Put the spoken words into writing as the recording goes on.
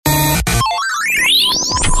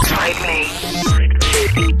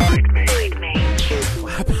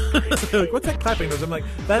like, what's that clapping noise? I'm like,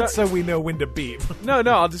 that's so we know when to beep. No,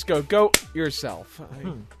 I'll just go yourself.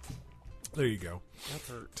 There you go. That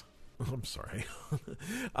hurt. I'm sorry.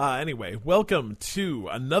 Anyway, welcome to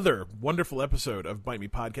another wonderful episode of Bite Me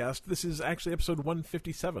Podcast. This is actually episode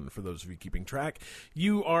 157 for those of you keeping track.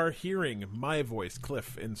 You are hearing my voice,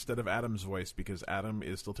 Cliff, instead of Adam's voice because Adam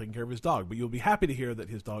is still taking care of his dog. But you'll be happy to hear that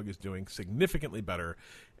his dog is doing significantly better,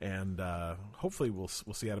 and hopefully we'll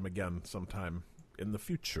see Adam again sometime in the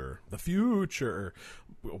future.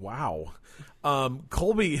 Wow.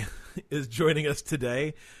 Colby is joining us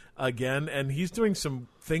today again, and he's doing some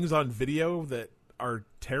things on video that are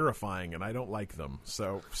terrifying, and I don't like them.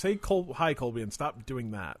 So say hi, Colby, and stop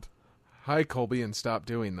doing that. Hi, Colby, and stop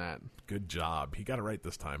doing that. Good job. He got it right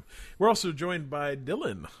this time. We're also joined by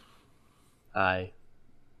Dylan. Hi.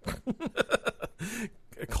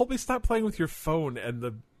 Colby, stop playing with your phone and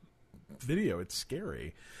the video. It's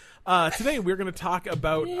scary. Today we're going to talk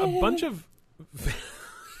about a bunch of...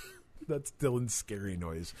 That's Dylan's scary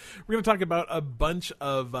noise. We're going to talk about a bunch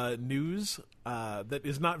of news that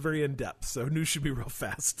is not very in-depth, so news should be real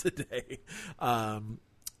fast today. We're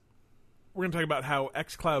going to talk about how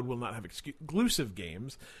xCloud will not have exclusive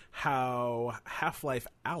games, how Half-Life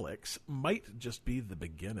Alyx might just be the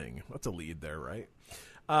beginning. That's a lead there, right?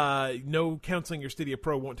 No canceling your Stadia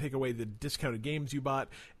Pro won't take away the discounted games you bought.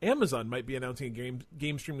 Amazon might be announcing a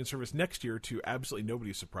game streaming service next year to absolutely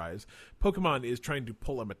nobody's surprise. Pokemon is trying to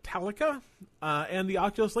pull a Metallica, and the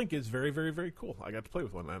Oculus Link is very, very, very cool. I got to play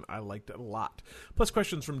with one, and I liked it a lot. Plus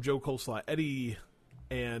questions from Joe Coleslaw, Eddie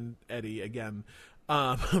again,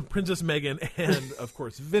 Princess Megan, and, of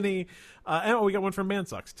course, Vinny. And we got one from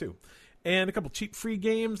Mansucks, too. And a couple cheap free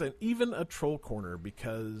games, and even a troll corner,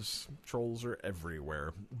 because trolls are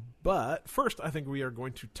everywhere. But first, I think we are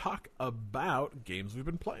going to talk about games we've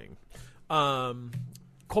been playing.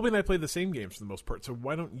 Colby and I play the same games for the most part, so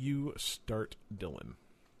why don't you start, Dylan?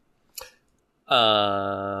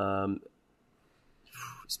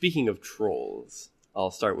 Speaking of trolls,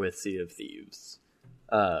 I'll start with Sea of Thieves.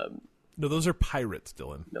 No, those are pirates,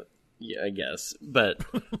 Dylan. No, yeah, I guess. But...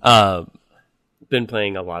 been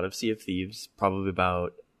playing a lot of Sea of Thieves, probably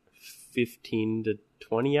about 15 to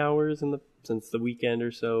 20 hours since the weekend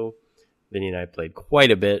or so. Vinny and I played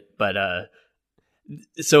quite a bit, but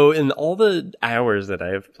so in all the hours that I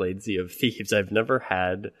have played Sea of Thieves, I've never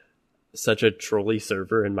had such a trolley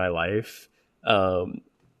server in my life,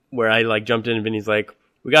 where I jumped in and Vinny's like,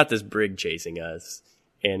 we got this brig chasing us,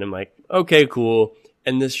 and I'm like, okay, cool.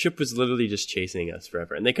 And this ship was literally just chasing us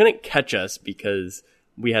forever, and they couldn't catch us because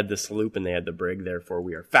we had the sloop and they had the brig, therefore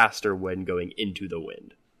we are faster when going into the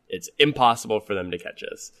wind. It's impossible for them to catch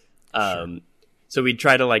us. Sure. So we'd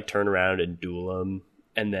try to turn around and duel them,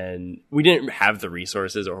 and then we didn't have the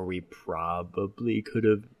resources, or we probably could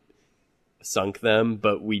have sunk them,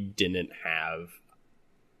 but we didn't have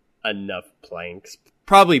enough planks.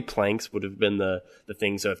 Probably planks would have been the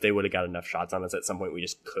thing, so if they would have got enough shots on us at some point, we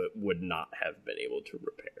just would not have been able to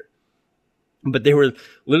repair. But they were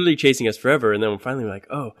literally chasing us forever, and then finally we're like,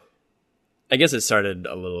 oh, I guess it started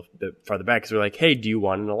a little bit farther back, because we're like, hey, do you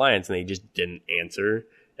want an alliance? And they just didn't answer,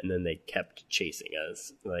 and then they kept chasing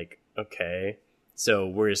us. Like, okay, so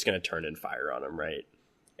we're just going to turn and fire on them, right?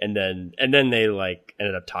 And then they,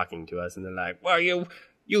 ended up talking to us, and they're like, well,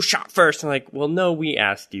 you shot first. And I'm like, well, no, we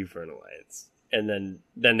asked you for an alliance. And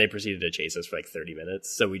then they proceeded to chase us for 30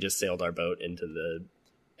 minutes, so we just sailed our boat into the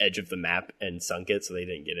edge of the map and sunk it, so they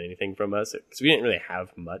didn't get anything from us, because we didn't really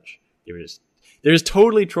have much. They were just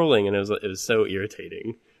totally trolling, and it was so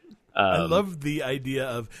irritating. I love the idea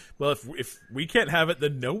of, well, if we can't have it,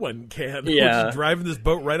 then no one can. Yeah. We're just driving this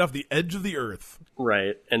boat right off the edge of the earth.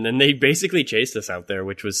 Right. And then they basically chased us out there,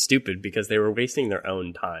 which was stupid because they were wasting their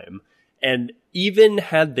own time. And even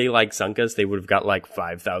had they sunk us, they would have got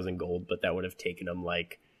 5,000 gold, but that would have taken them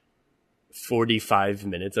 45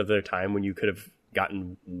 minutes of their time, when you could have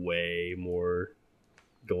gotten way more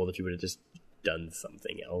gold if you would have just done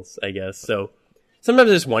something else, I guess. So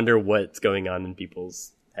sometimes I just wonder what's going on in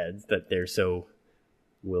people's heads that they're so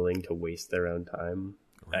willing to waste their own time.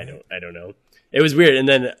 Right. I don't know. It was weird.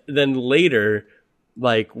 And then later,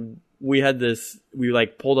 we had we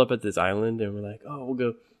pulled up at this island, and we're like, oh, we'll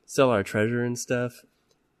go sell our treasure and stuff.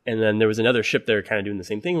 And then there was another ship there kind of doing the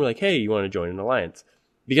same thing. We're like, hey, you want to join an alliance?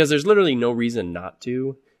 Because there's literally no reason not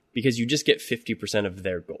to. Because you just get 50% of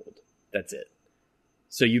their gold. That's it.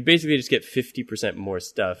 So you basically just get 50% more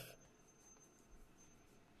stuff.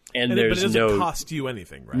 And there's but it doesn't cost you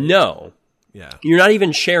anything, right? No. Yeah. You're not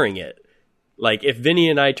even sharing it. If Vinny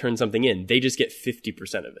and I turn something in, they just get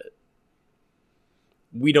 50% of it.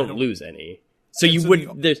 We don't lose any. So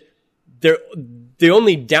the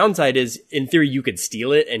only downside is, in theory, you could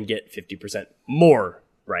steal it and get 50% more,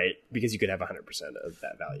 right? Because you could have 100% of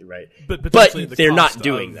that value, right? But they're not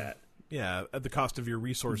doing that. Yeah, at the cost of your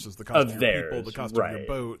resources, the cost of your people, the cost of your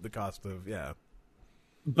boat, the cost of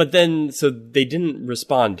But then, so they didn't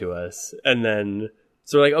respond to us, and then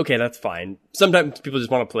so we're like, okay, that's fine. Sometimes people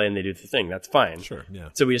just want to play and they do the thing. That's fine. Sure, yeah.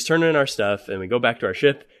 So we just turn in our stuff and we go back to our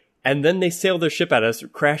ship, and then they sail their ship at us,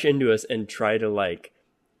 crash into us, and try to like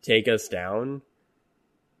take us down.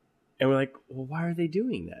 And we're like, well, why are they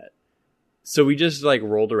doing that? So we just like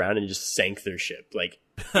rolled around and just sank their ship like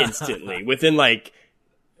instantly within like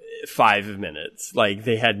 5 minutes. Like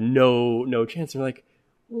they had no chance. And we're like,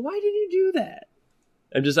 well, why did you do that?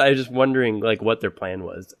 I was just wondering like what their plan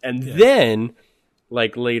was. And then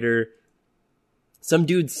like later, some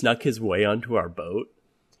dude snuck his way onto our boat,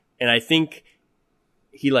 and I think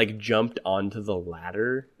he like jumped onto the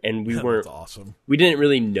ladder, and we weren't awesome. We didn't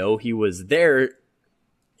really know he was there,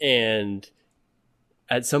 and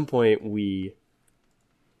at some point we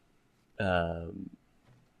kind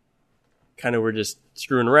of were just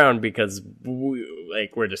screwing around because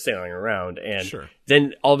we're just sailing around, and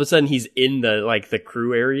then all of a sudden he's in the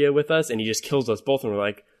crew area with us, and he just kills us both, and we're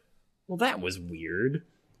like, well, that was weird.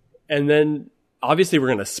 And then obviously we're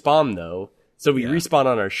going to spawn though. So we respawn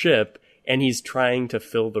on our ship, and he's trying to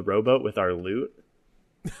fill the rowboat with our loot.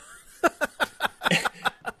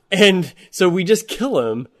 And so we just kill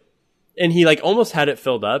him, and he like almost had it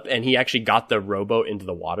filled up, and he actually got the rowboat into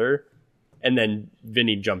the water, and then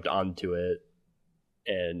Vinny jumped onto it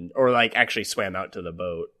or like actually swam out to the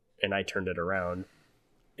boat, and I turned it around.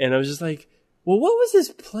 And I was just like, well, what was his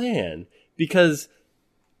plan? Because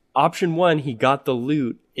option 1, he got the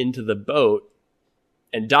loot into the boat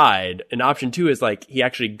and died. And option 2 is like he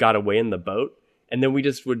actually got away in the boat, and then we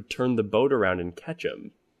just would turn the boat around and catch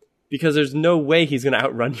him. Because there's no way he's going to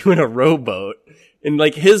outrun you in a rowboat. And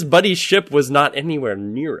like his buddy's ship was not anywhere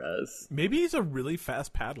near us. Maybe he's a really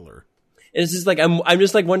fast paddler. And it's just like I'm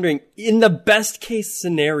just like wondering, in the best case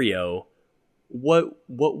scenario, what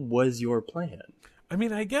was your plan? I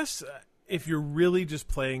mean, I guess if you're really just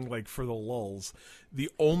playing like for the lulls, the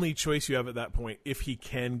only choice you have at that point, if he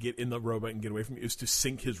can get in the rowboat and get away from you, is to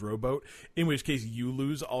sink his rowboat, in which case you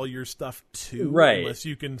lose all your stuff too, right? Unless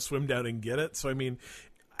you can swim down and get it. So I mean,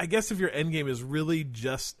 I guess if your end game is really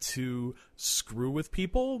just to screw with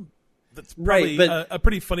people, that's probably a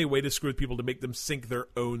pretty funny way to screw with people, to make them sink their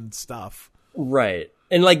own stuff. Right.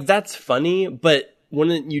 And like that's funny, but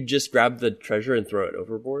wouldn't you just grab the treasure and throw it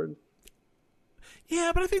overboard?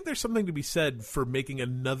 Yeah, but I think there's something to be said for making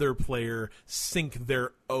another player sink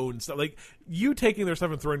their own stuff. Like, you taking their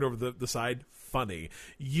stuff and throwing it over the side, funny.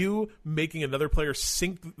 You making another player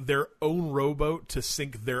sink their own rowboat to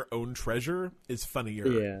sink their own treasure is funnier.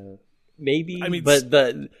 Yeah, maybe. I mean, but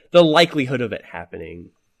the likelihood of it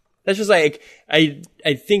happening, that's just like, I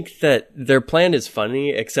think that their plan is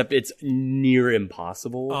funny, except it's near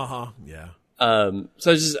impossible. Yeah. So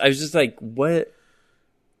I was just like, what?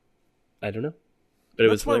 I don't know. But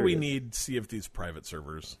that's why we need Sea of Thieves private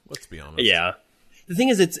servers. Let's be honest. Yeah. The thing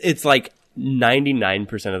is, it's like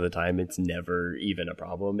 99% of the time, it's never even a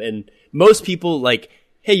problem. And most people like,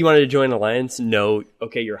 hey, you wanted to join Alliance? No.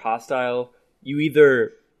 Okay, you're hostile. You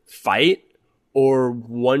either fight, or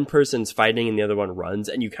one person's fighting and the other one runs,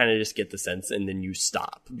 and you kind of just get the sense, and then you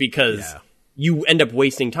stop. Because you end up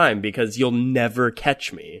wasting time, because you'll never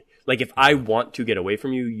catch me. Like, if I want to get away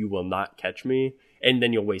from you, you will not catch me. And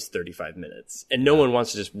then you'll waste 35 minutes. And no one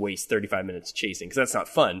wants to just waste 35 minutes chasing, because that's not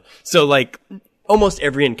fun. So, like, almost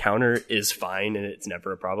every encounter is fine, and it's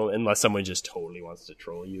never a problem, unless someone just totally wants to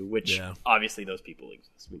troll you, which obviously those people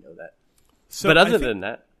exist. We know that. So but other than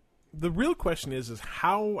that, the real question is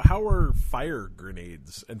how are fire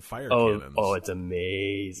grenades and fire cannons? Oh, it's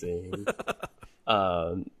amazing.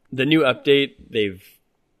 The new update,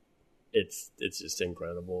 it's just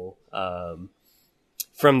incredible.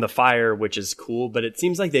 From the fire, which is cool, but it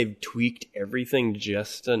seems like they've tweaked everything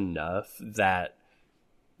just enough that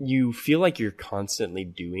you feel like you're constantly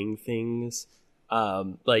doing things.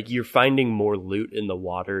 Like you're finding more loot in the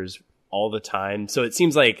waters all the time. So it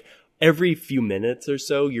seems like every few minutes or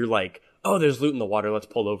so, you're like, oh, there's loot in the water. Let's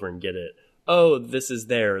pull over and get it. Oh, this is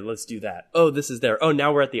there. Let's do that. Oh, this is there. Oh,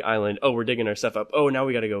 now we're at the island. Oh, we're digging our stuff up. Oh, now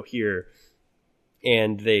we got to go here.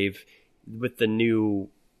 And with the new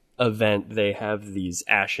event, they have these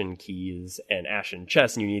ashen keys and ashen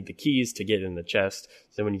chests, and you need the keys to get in the chest.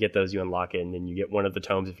 So when you get those, you unlock it, and then you get one of the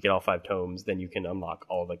tomes. If you get all 5 tomes, then you can unlock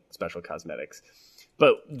all the special cosmetics.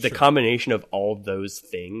 But the combination of all those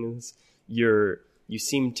things, you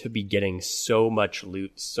seem to be getting so much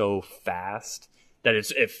loot so fast that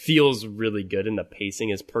it feels really good and the pacing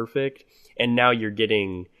is perfect. And now you're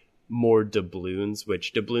getting more doubloons,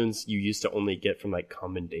 which doubloons you used to only get from like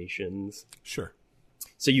commendations. Sure.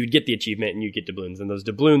 So you'd get the achievement and you'd get doubloons, and those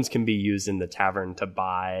doubloons can be used in the tavern to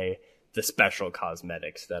buy the special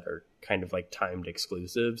cosmetics that are kind of like timed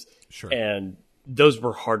exclusives. Sure. And those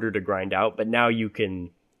were harder to grind out, but now you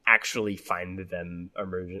can actually find them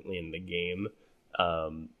emergently in the game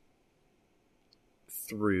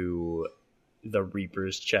through the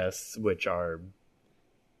Reaper's chests, which are,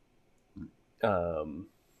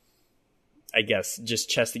 I guess, just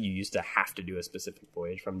chests that you used to have to do a specific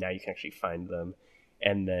voyage from. Now you can actually find them.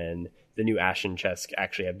 And then the new Ashen chests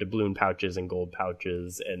actually have doubloon pouches and gold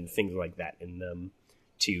pouches and things like that in them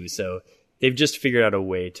too. So they've just figured out a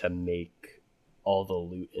way to make all the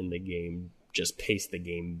loot in the game just pace the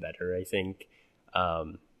game better, I think.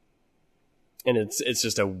 And it's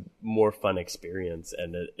just a more fun experience,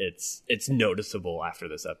 and it's noticeable after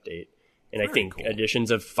this update. And Very I think cool. additions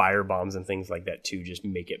of fire bombs and things like that too just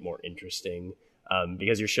make it more interesting,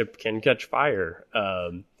 because your ship can catch fire.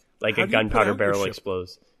 Like How a do you put gunpowder out your barrel ship?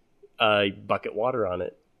 explodes. Bucket water on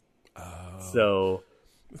it. So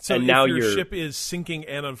and if now your you're- ship is sinking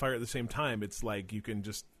and on fire at the same time, it's like you can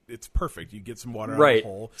just, it's perfect. You get some water out Right. of the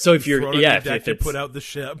hole. So if you you're- throw it on yeah, your if deck to it's- put out the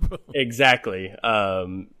ship. Exactly.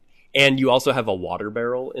 And you also have a water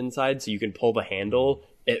barrel inside, so you can pull the handle,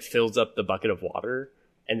 it fills up the bucket of water,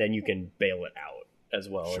 and then you can bail it out as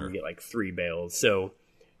well. Sure. And you get like 3 bales. So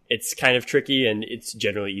it's kind of tricky, and it's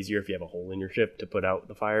generally easier if you have a hole in your ship to put out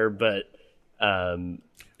the fire, but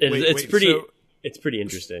it's pretty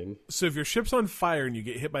interesting. So if your ship's on fire and you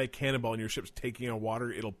get hit by a cannonball and your ship's taking on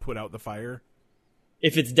water, it'll put out the fire?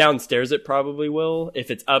 If it's downstairs, it probably will. If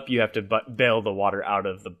it's up, you have to bail the water out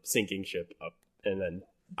of the sinking ship up and then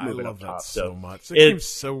I move it love up that top. so much. It it- seems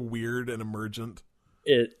so weird and emergent.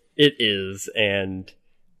 It is, and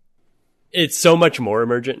it's so much more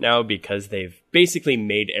emergent now because they've basically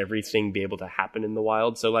made everything be able to happen in the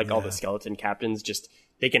wild. So like all Yeah. the skeleton captains,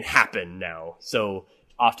 they can happen now. So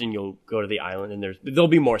often you'll go to the island and there'll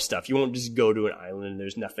be more stuff. You won't just go to an island and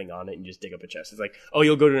there's nothing on it and just dig up a chest. It's like, oh,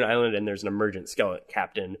 you'll go to an island and there's an emergent skeleton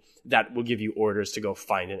captain that will give you orders to go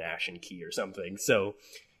find an ashen key or something. So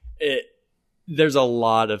there's a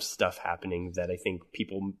lot of stuff happening that I think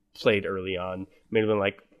people played early on may have been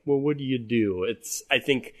like, well, what do you do? I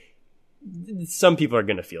think some people are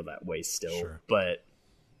going to feel that way still, Sure. but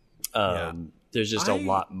Yeah. there's just a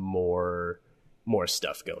lot more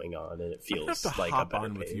stuff going on, and it I have feels to like hop a better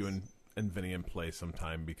on with pace. you and Vinny and play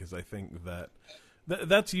sometime, because I think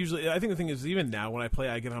that's usually, I think the thing is, even now when I play,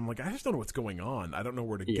 I'm like, I just don't know what's going on. I don't know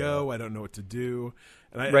where to go. I don't know what to do.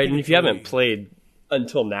 And I Right, think and it's if you haven't really- played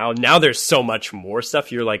until now there's so much more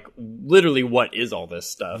stuff. You're like, literally, what is all this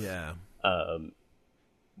stuff? Yeah.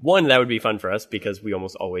 One, that would be fun for us because we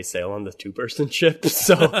almost always sail on the 2-person ship,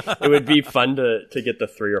 so it would be fun to get the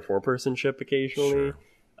 3 or 4-person ship occasionally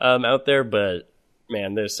out there. But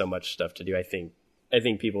man, there's so much stuff to do. I think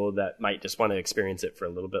people that might just want to experience it for a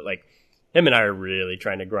little bit, like him and I, are really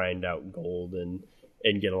trying to grind out gold and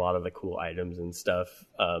get a lot of the cool items and stuff.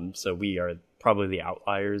 So we are probably the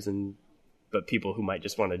outliers, but people who might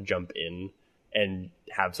just want to jump in and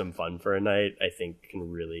have some fun for a night, I think can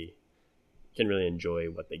really enjoy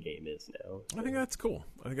what the game is now. I think that's cool.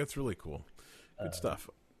 I think that's really cool. Good stuff.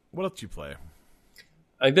 What else do you play?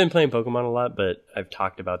 I've been playing Pokemon a lot, but I've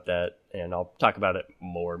talked about that, and I'll talk about it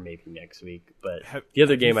more maybe next week. But the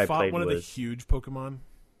other game I played one of the was huge Pokemon.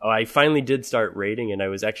 I finally did start raiding, and I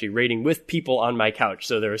was actually raiding with people on my couch.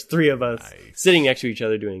 So there was 3 of us Nice. sitting next to each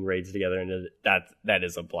other doing raids together, and that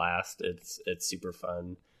is a blast. It's super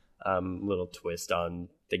fun. Little twist on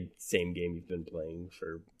the same game you've been playing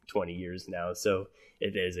for 20 years now. So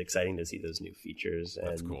it is exciting to see those new features.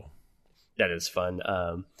 That's and cool. That is fun.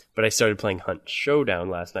 But I started playing Hunt Showdown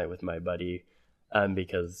last night with my buddy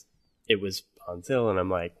because it was on sale, and I'm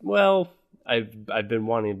like, well, I've been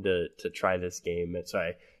wanting to try this game, and so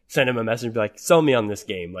I sent him a message and be like, sell me on this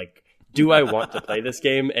game. Like, do I want to play this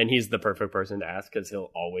game? And he's the perfect person to ask because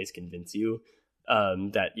he'll always convince you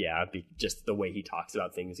just the way he talks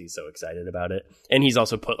about things, he's so excited about it. And he's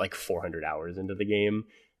also put like 400 hours into the game.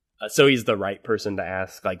 So he's the right person to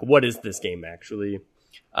ask, like, what is this game actually?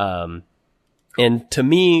 And to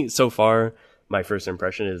me, so far, my first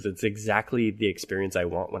impression is it's exactly the experience I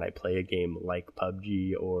want when I play a game like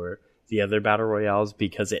PUBG or the other battle royales,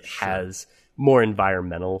 because it has more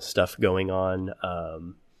environmental stuff going on,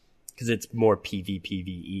 because it's more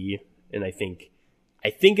PvPvE. And I think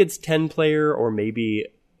it's 10 player or maybe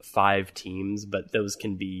 5 teams, but those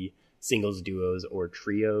can be singles, duos, or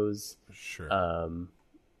trios. Sure.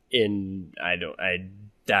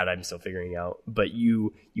 That that I'm still figuring out. But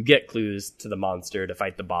you get clues to the monster to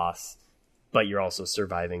fight the boss, but you're also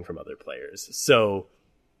surviving from other players. So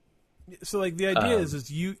like the idea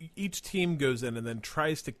is each team goes in and then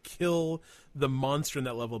tries to kill the monster in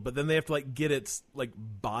that level, but then they have to like get its like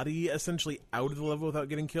body essentially out of the level without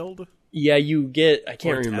getting killed. Yeah, you get. I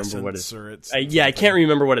can't Or its remember what essence, it's. or its I can't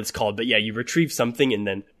remember what it's called, but yeah, you retrieve something and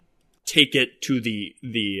then take it to the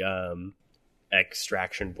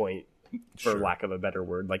extraction point, for Sure. lack of a better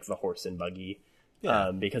word, like the horse and buggy,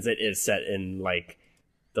 Yeah. because it is set in like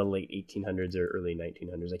the late 1800s or early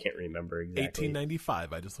 1900s. I can't remember exactly.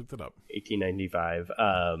 1895. I just looked it up. 1895.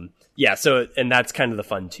 Yeah, so, and that's kind of the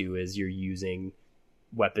fun too, is you're using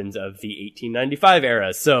weapons of the 1895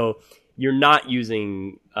 era. So you're not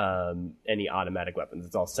using any automatic weapons.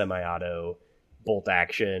 It's all semi-auto, bolt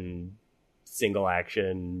action, single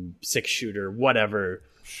action, 6-shooter, whatever.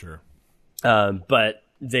 Sure. But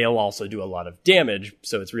they'll also do a lot of damage,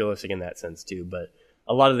 so it's realistic in that sense too. But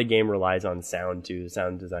a lot of the game relies on sound too.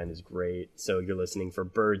 Sound design is great. So you're listening for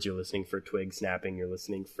birds, you're listening for twigs snapping, you're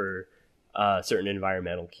listening for certain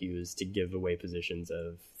environmental cues to give away positions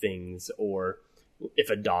of things, or if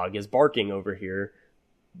a dog is barking over here.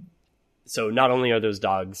 So not only are those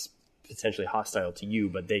dogs potentially hostile to you,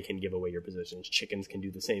 but they can give away your positions. Chickens can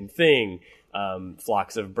do the same thing.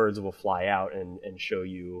 Flocks of birds will fly out and show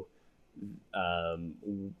you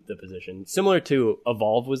the position. Similar to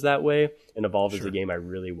Evolve was that way, and Evolve is a game I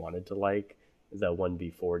really wanted to like. It's that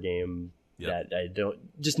 1v4 game that I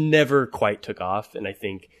just never quite took off, and I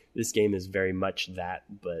think this game is very much that,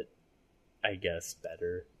 but I guess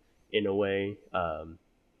better in a way,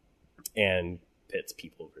 and pits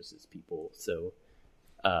people versus people. So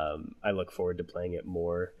I look forward to playing it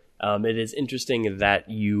more. It is interesting that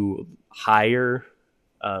you hire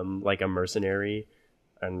like a mercenary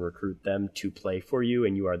and recruit them to play for you,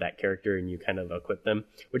 and you are that character and you kind of equip them,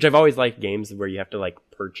 which I've always liked games where you have to like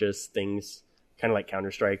purchase things, kind of like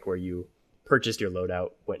Counter-Strike, where you purchased your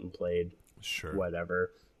loadout, went and played, Sure.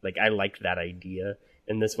 whatever. Like, I liked that idea.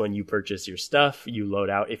 In this one, you purchase your stuff, you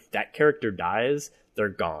load out. If that character dies, they're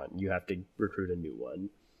gone. You have to recruit a new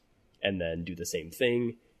one and then do the same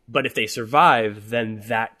thing. But if they survive, then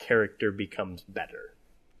that character becomes better.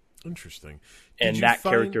 Interesting. And you that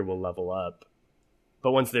find- character will level up.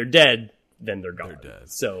 But once they're dead, then they're gone. They're dead.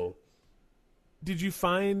 So Did you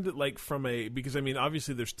find, like, because, I mean,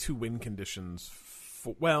 obviously there's 2 win conditions.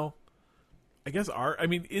 Well, I guess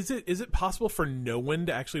is it possible for no one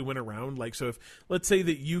to actually win a round? Like, so if, let's say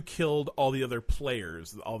that you killed all the other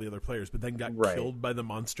players, but then got killed by the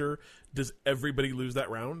monster, does everybody lose that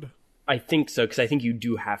round? I think so, because I think you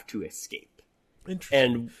do have to escape. Interesting.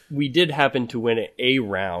 And we did happen to win a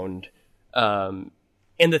round. And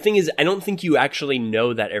the thing is, I don't think you actually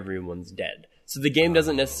know that everyone's dead. So the game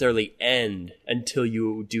doesn't necessarily end until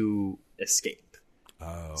you do escape.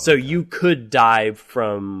 So you could die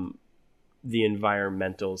from the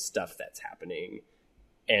environmental stuff that's happening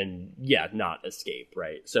and, not escape,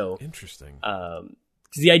 right? So Interesting. 'cause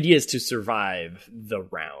the idea is to survive the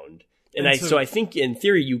round. And so I think in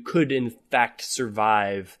theory you could in fact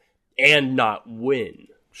survive and not win.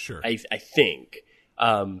 Sure. I think.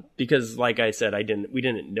 Because like I said, we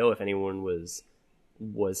didn't know if anyone was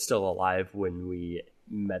still alive when we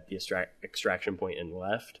met the extraction point and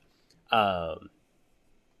left.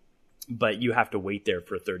 But you have to wait there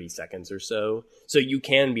for 30 seconds or so. So you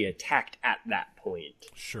can be attacked at that point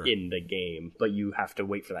in the game, but you have to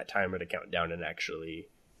wait for that timer to count down and actually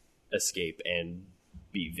escape and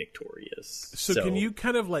be victorious. So can you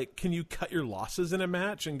kind of like, can you cut your losses in a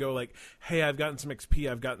match and go like, hey, I've gotten some XP,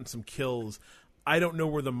 I've gotten some kills, I don't know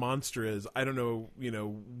where the monster is, I don't know,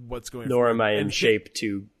 what's going on. Nor am I in shape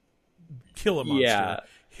to kill a monster. Yeah.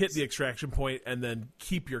 Hit the extraction point and then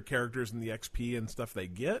keep your characters and the XP and stuff they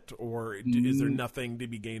get, or is there nothing to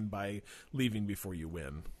be gained by leaving before you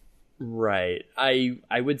win? Right. I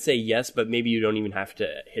would say yes, but maybe you don't even have to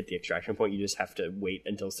hit the extraction point. You just have to wait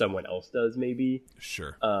until someone else does, maybe.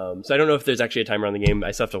 Sure. So I don't know if there's actually a timer on the game.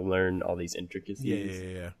 I still have to learn all these intricacies.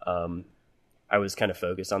 Yeah. I was kind of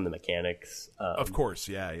focused on the mechanics. Of course,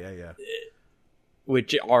 yeah.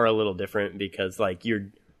 Which are a little different because like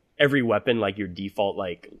every weapon, like your default,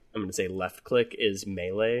 like I'm going to say left click is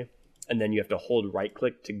melee, and then you have to hold right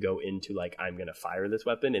click to go into like I'm going to fire this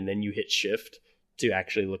weapon, and then you hit shift to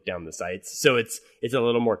actually look down the sights. So it's a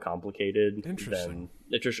little more complicated. Interesting.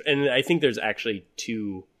 And I think there's actually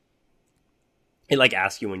 2. It like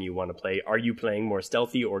asks you when you want to play, are you playing more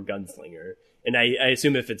stealthy or gunslinger? And I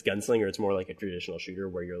assume if it's gunslinger, it's more like a traditional shooter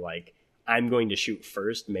where you're like, I'm going to shoot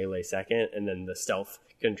first, melee second, and then the stealth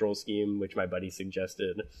control scheme, which my buddy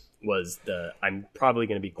suggested, was I'm probably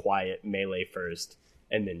going to be quiet, melee first,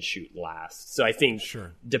 and then shoot last. So I think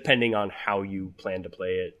Sure. depending on how you plan to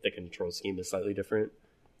play it, the control scheme is slightly different.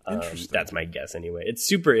 Interesting. That's my guess anyway. It's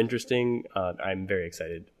super interesting. I'm very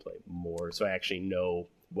excited to play more, so I actually know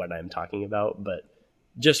what I'm talking about. But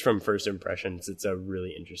just from first impressions, it's a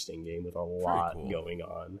really interesting game with a lot cool. going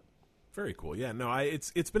on. Very cool. Yeah, no,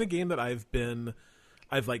 it's been a game that I've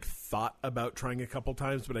like thought about trying a couple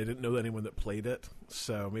times, but I didn't know anyone that played it.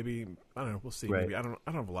 So maybe, I don't know, we'll see. Right. Maybe I don't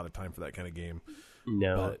have a lot of time for that kind of game.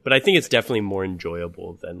 No, but I think it's definitely more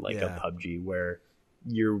enjoyable than like Yeah. a PUBG where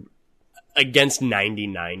you're against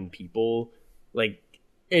 99 people. Like,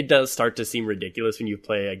 it does start to seem ridiculous when you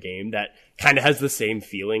play a game that kind of has the same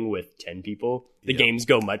feeling with 10 people. The games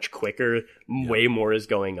go much quicker, way more is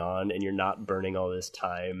going on, and you're not burning all this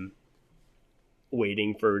time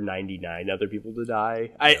waiting for 99 other people to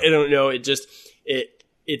die. I don't know.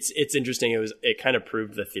 It's interesting. It kind of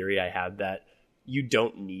proved the theory I had that you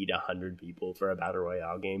don't need 100 people for a battle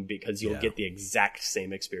royale game because you'll get the exact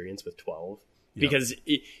same experience with 12. Because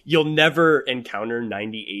you'll never encounter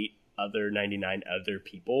 99 other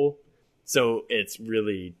people. So it's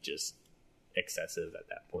really just excessive at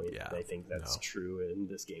that point. Yeah. And I think that's true, and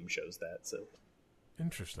this game shows that. So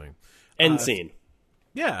Interesting. end scene.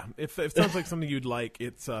 Yeah, if it sounds like something you'd like,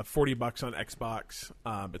 it's $40 on Xbox.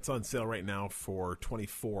 It's on sale right now for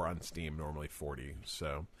 $24 on Steam, normally $40.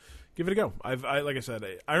 So give it a go. Like I said,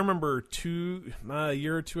 I remember a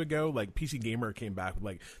year or two ago, like PC Gamer came back with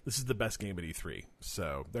like, this is the best game at E3.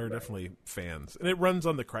 So they're definitely fans, and it runs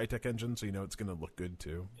on the Crytek engine, so you know it's going to look good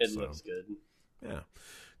too. It looks good. Yeah.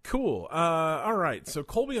 Cool. All right. So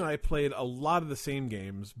Colby and I played a lot of the same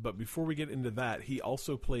games, but before we get into that, he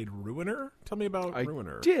also played Ruiner. Tell me about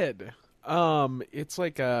Ruiner. Did. It's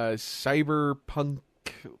like a cyberpunk,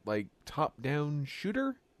 like top-down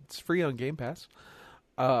shooter. It's free on Game Pass.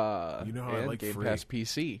 You know how I and like Game free. Pass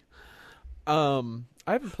PC. I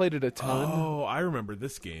haven't played it a ton. Oh, I remember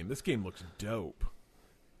this game. This game looks dope.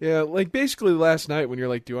 Yeah, like basically last night when you're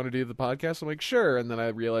like, do you want to do the podcast? I'm like, sure. And then I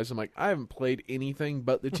realized I'm like, I haven't played anything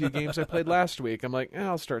but the two games I played last week. I'm like,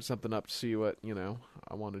 I'll start something up to see what,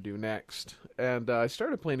 I want to do next. And I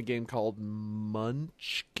started playing a game called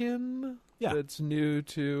Munchkin. Yeah. That's new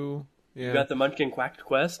to... Yeah. You got the Munchkin Quacked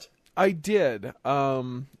Quest? I did.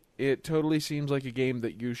 It totally seems like a game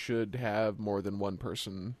that you should have more than one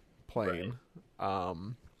person playing.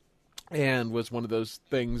 And was one of those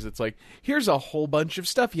things that's like, here's a whole bunch of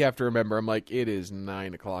stuff you have to remember. I'm like, it is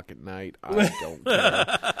 9:00 at night. I don't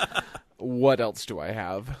care. What else do I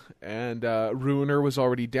have? And Ruiner was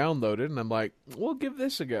already downloaded, and I'm like, we'll give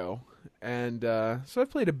this a go. And so I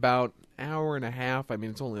played about an hour and a half. I mean,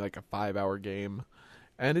 it's only like a 5-hour game,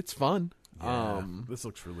 and it's fun. Yeah, this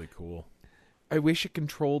looks really cool. I wish it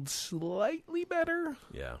controlled slightly better.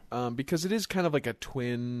 Yeah. Because it is kind of like a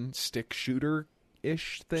twin stick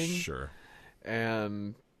shooter-ish thing. Sure.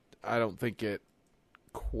 And I don't think it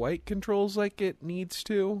quite controls like it needs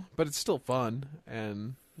to, but it's still fun.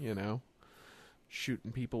 And,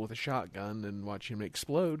 shooting people with a shotgun and watching them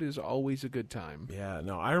explode is always a good time. Yeah,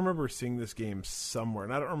 no, I remember seeing this game somewhere,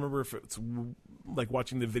 and I don't remember if it's like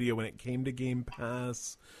watching the video when it came to Game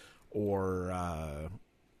Pass or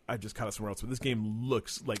I just caught it somewhere else. But this game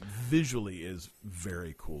looks like visually is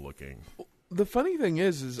very cool looking. The funny thing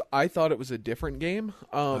is I thought it was a different game.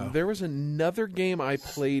 There was another game I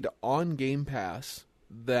played on Game Pass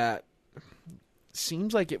that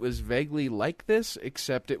seems like it was vaguely like this,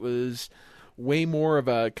 except it was way more of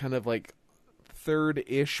a kind of like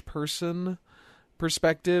third-ish person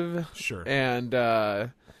perspective. Sure. And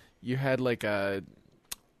you had like a,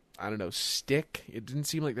 I don't know, stick. It didn't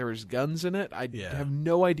seem like there was guns in it. I have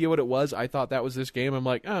no idea what it was. I thought that was this game. I'm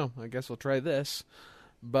like, oh, I guess I'll try this.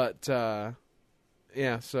 But,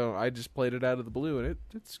 yeah, so I just played it out of the blue, and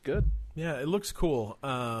it's good. Yeah, it looks cool.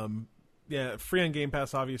 Yeah, free on Game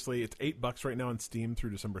Pass, obviously. It's $8 right now on Steam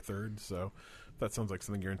through December 3rd, so that sounds like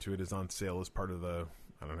something you're into. It is on sale as part of the,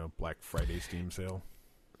 Black Friday Steam sale.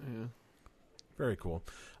 Yeah. Very cool.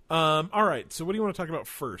 All right, so what do you want to talk about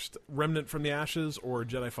first? Remnant from the Ashes or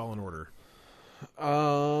Jedi Fallen Order?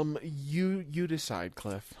 You decide,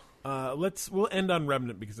 Cliff. We'll end on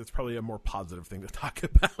Remnant because it's probably a more positive thing to talk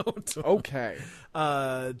about. Okay.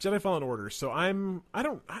 Jedi Fallen Order. So I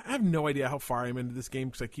have no idea how far I'm into this game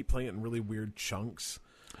because I keep playing it in really weird chunks.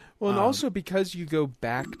 Well, and also because you go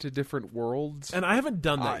back to different worlds. And I haven't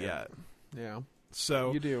done that yet. Yeah.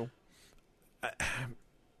 So you do.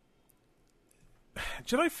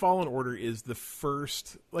 Jedi Fallen Order is the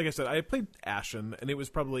first, like I said, I played Ashen, and it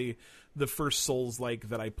was probably the first Souls-like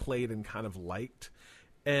that I played and kind of liked.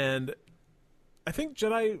 And I think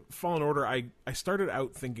Jedi Fallen Order, I started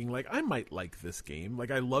out thinking, like, I might like this game.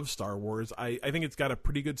 Like, I love Star Wars. I think it's got a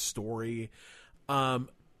pretty good story.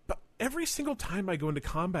 But every single time I go into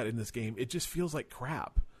combat in this game, it just feels like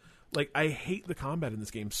crap. Like, I hate the combat in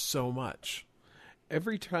this game so much.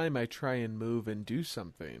 Every time I try and move and do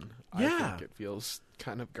something, I think it feels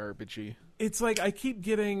kind of garbagey. It's like I keep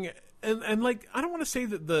getting... And like, I don't want to say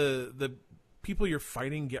that the people you're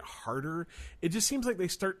fighting get harder. It just seems like they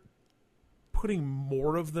start putting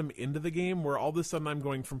more of them into the game, where all of a sudden I'm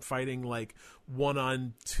going from fighting like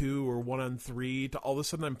 1-on-2 or 1-on-3 to all of a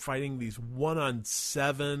sudden I'm fighting these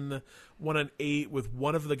 1-on-7, 1-on-8, with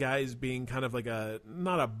one of the guys being kind of like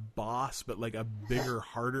not a boss, but like a bigger,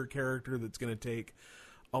 harder character that's going to take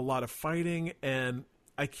a lot of fighting. And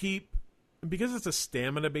I keep, because it's a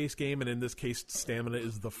stamina based game, and in this case stamina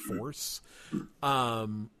is the force,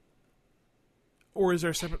 or is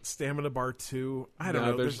there a separate stamina bar too? I don't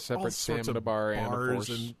know. There's a separate stamina bar and a force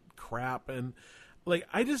and crap, and like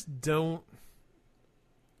I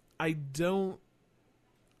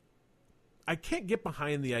can't get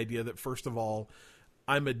behind the idea that, first of all,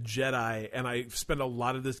 I'm a Jedi and I spend a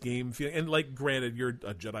lot of this game feeling, and like, granted, you're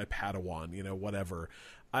a Jedi Padawan, whatever.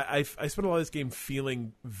 I spend a lot of this game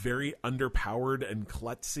feeling very underpowered and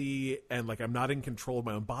klutzy, and like I'm not in control of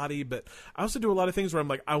my own body. But I also do a lot of things where I'm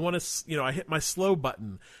like, I want to, I hit my slow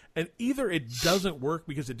button, and either it doesn't work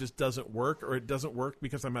because it just doesn't work, or it doesn't work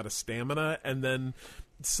because I'm out of stamina, and then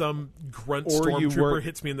some grunt stormtrooper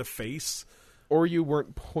hits me in the face. Or you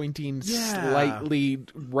weren't pointing slightly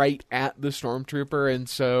right at the stormtrooper, and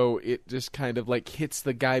so it just kind of like hits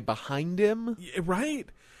the guy behind him. Right.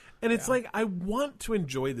 And it's like, I want to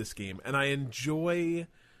enjoy this game, and I kind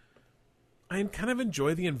of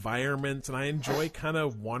enjoy the environments, and I enjoy kind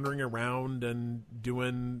of wandering around and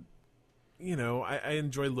doing, I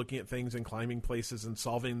enjoy looking at things and climbing places and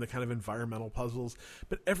solving the kind of environmental puzzles.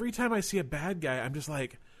 But every time I see a bad guy, I'm just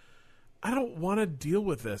like, I don't want to deal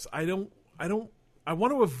with this. I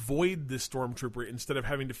want to avoid this stormtrooper instead of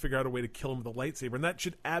having to figure out a way to kill him with a lightsaber. And that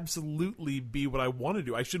should absolutely be what I want to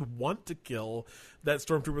do. I should want to kill that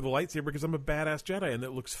stormtrooper with a lightsaber because I'm a badass Jedi and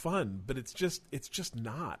it looks fun. But it's just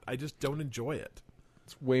not. I just don't enjoy it.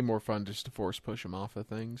 It's way more fun just to force push him off of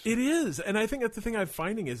things. It is. And I think that's the thing I'm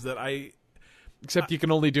finding is that Except you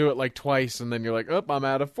can only do it like twice, and then you're like, oh, I'm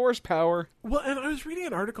out of force power. Well, and I was reading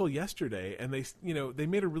an article yesterday, and they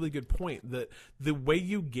made a really good point that the way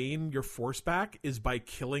you gain your force back is by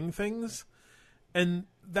killing things, and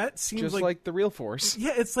that seems just like the real force.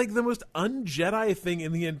 Yeah, it's like the most un-Jedi thing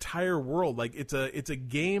in the entire world. Like it's a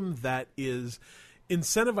game that is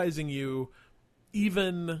incentivizing you,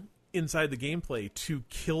 even inside the gameplay, to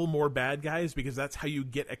kill more bad guys because that's how you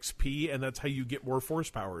get XP and that's how you get more force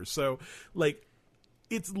powers. So, like,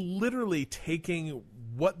 it's literally taking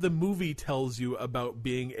what the movie tells you about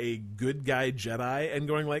being a good guy Jedi and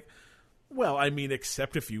going like, well, I mean,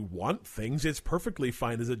 except if you want things, it's perfectly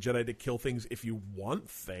fine as a Jedi to kill things if you want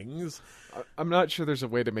things. I'm not sure there's a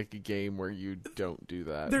way to make a game where you don't do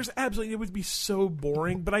that. There's absolutely, it would be so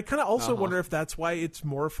boring, but I kind of also wonder if that's why it's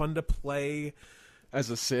more fun to play as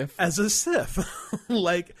a Sith.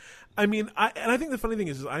 Like, I mean, I think the funny thing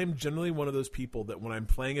is I am generally one of those people that when I'm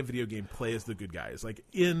playing a video game, play as the good guys. Like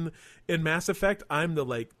in Mass Effect, I'm the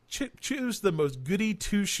like choose the most goody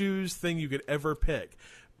two shoes thing you could ever pick.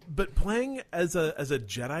 But playing as a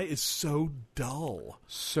Jedi is so dull.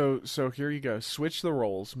 So here you go. Switch the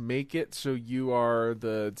roles. Make it so you are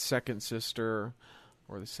the second sister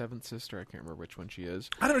or the seventh sister. I can't remember which one she is.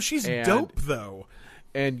 I don't know. She's dope though.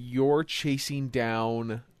 And you're chasing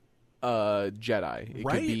down Jedi. It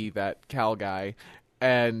could be that Cal guy,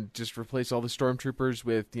 and just replace all the stormtroopers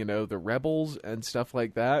with, the rebels and stuff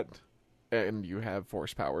like that, and you have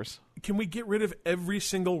force powers. Can we get rid of every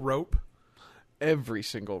single rope? Every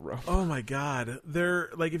single rope. Oh my god. They're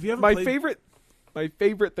like, if you haven't My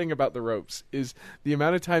favorite thing about the ropes is the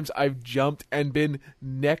amount of times I've jumped and been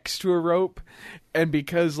next to a rope, and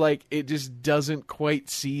because like it just doesn't quite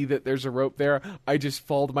see that there's a rope there, I just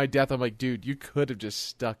fall to my death. I'm like, dude, you could have just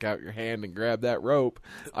stuck out your hand and grabbed that rope.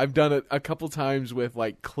 I've done it a couple times with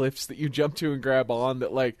like cliffs that you jump to and grab on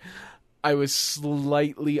that like I was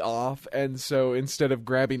slightly off, and so instead of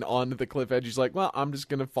grabbing onto the cliff edge, he's like, well, I'm just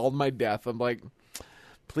gonna fall to my death. I'm like,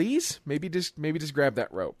 please, maybe just grab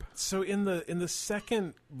that rope. So in the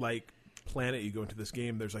second like planet you go into this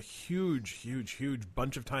game, there's a huge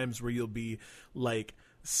bunch of times where you'll be like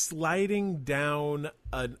sliding down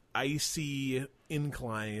an icy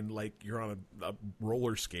incline like you're on a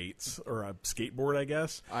roller skates or a skateboard, I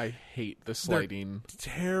guess. I hate the sliding.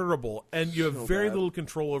 They're terrible, and you have So very bad. little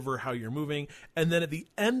control over how you're moving. And then at the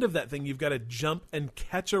end of that thing, you've got to jump and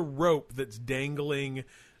catch a rope that's dangling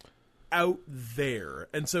out there.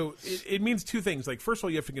 And so it means two things. Like, first of all,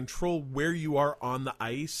 you have to control where you are on the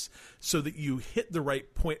ice so that you hit the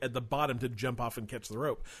right point at the bottom to jump off and catch the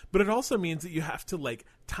rope. But it also means that you have to like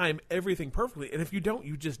time everything perfectly. And if you don't,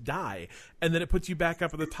 you just die. And then it puts you back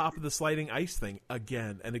up at the top of the sliding ice thing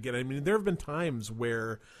again and again. I mean, there have been times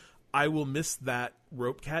where I will miss that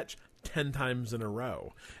rope catch 10 times in a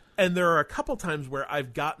row. And there are a couple times where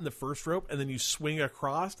I've gotten the first rope and then you swing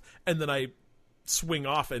across and then I swing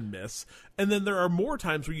off and miss. And then there are more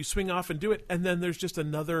times where you swing off and do it, and then there's just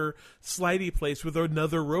another slidey place with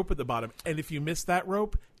another rope at the bottom. And if you miss that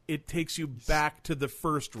rope, it takes you back to the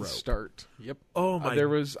first rope. Start. Yep. Oh my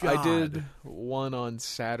I did God. one on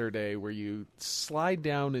Saturday where you slide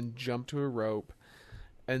down and jump to a rope,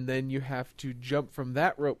 and then you have to jump from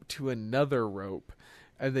that rope to another rope.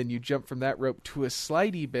 And then you jump from that rope to a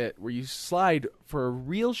slidey bit where you slide for a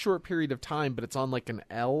real short period of time, but it's on like an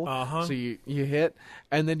L. Uh-huh. So you hit,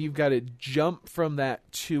 and then you've got to jump from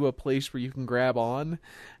that to a place where you can grab on.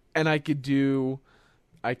 And I could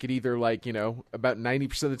either like, about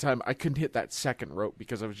 90% of the time I couldn't hit that second rope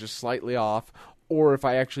because I was just slightly off. Or if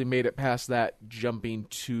I actually made it past that, jumping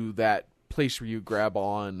to that place where you grab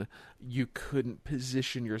on, you couldn't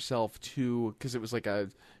position yourself to, because it was like a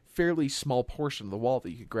fairly small portion of the wall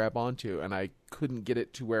that you could grab onto, and I couldn't get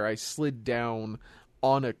it to where I slid down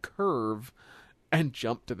on a curve and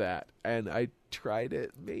jumped to that. And I tried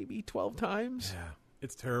it maybe 12 times. Yeah,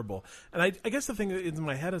 it's terrible. And I guess the thing that is in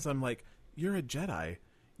my head is I'm like, you're a Jedi.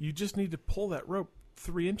 You just need to pull that rope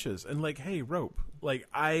 3 inches and like, hey, rope. Like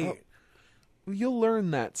You'll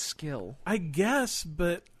learn that skill. I guess,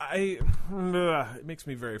 but it makes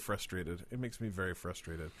me very frustrated. It makes me very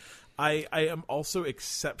frustrated. I am also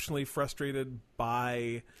exceptionally frustrated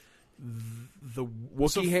by the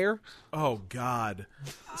Wookiee hair? Oh God!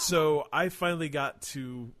 So I finally got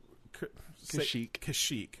to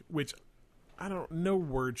Kashyyyk, which I don't. No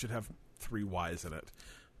word should have 3 Y's in it,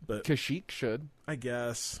 but Kashyyyk should. I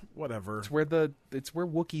guess whatever. It's where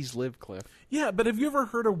Wookiees live, Cliff. Yeah, but have you ever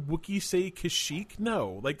heard a Wookiee say Kashyyyk?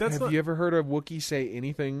 No, like that's Have not. you ever heard a Wookiee say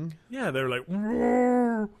anything? Yeah, they're like,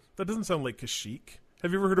 "Roar." That doesn't sound like Kashyyyk.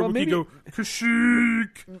 Have you ever heard a Wookiee maybe- go, Kashyyyk?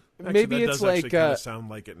 Actually, Maybe that it's does actually like, kind of sound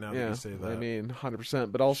like it now that Yeah, you say that. I mean,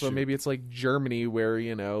 100%. But also, Shoot. maybe it's like Germany, where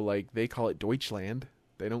like they call it Deutschland.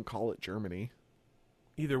 They don't call it Germany.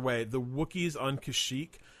 Either way, the Wookiees on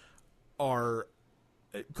Kashyyyk are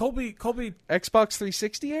Colby. Xbox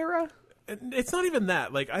 360 era. It's not even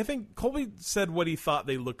that. Like, I think Colby said what he thought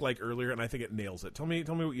they looked like earlier, and I think it nails it. Tell me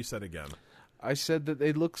what you said again. I said that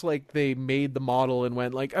it looks like they made the model and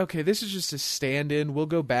went like, okay, this is just a stand-in. We'll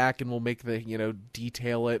go back and we'll make the,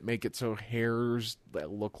 detail it, make it so hairs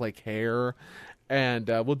that look like hair, and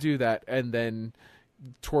we'll do that. And then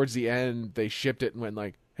towards the end, they shipped it and went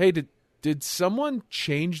like, hey, did someone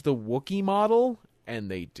change the Wookiee model?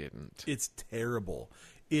 And they didn't. It's terrible.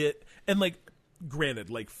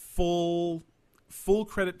 Granted, like full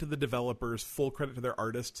credit to the developers, full credit to their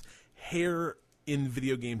artists. Hair in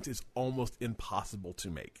video games is almost impossible to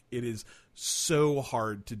make. It is so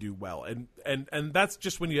hard to do well. And that's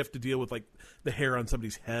just when you have to deal with like the hair on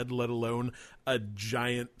somebody's head, let alone a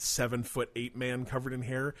giant 7'8" man covered in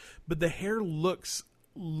hair. But the hair looks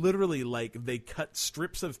literally like they cut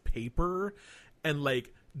strips of paper and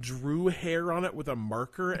like drew hair on it with a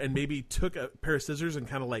marker and maybe took a pair of scissors and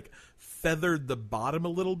kind of like feathered the bottom a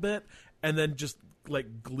little bit and then just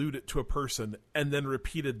like glued it to a person and then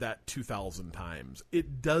repeated that 2,000 times.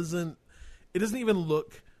 It doesn't even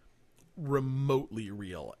look remotely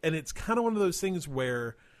real. And it's kind of one of those things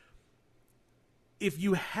where if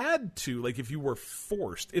you had to, like if you were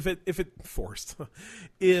forced, if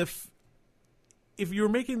you were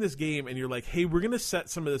making this game and you're like, hey, we're going to set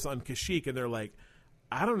some of this on Kashyyyk, and they're like,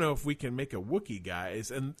 I don't know if we can make a Wookiee,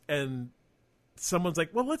 guys. And someone's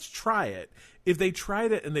like, well, let's try it. If they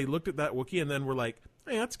tried it and they looked at that Wookiee and then were like,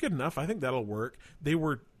 hey, that's good enough, I think that'll work, they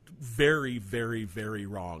were very, very, very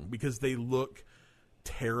wrong because they look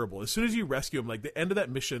terrible. As soon as you rescue them, like the end of that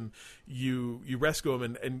mission, you rescue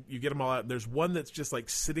them and you get them all out. And there's one that's just like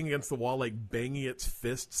sitting against the wall, like banging its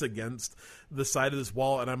fists against the side of this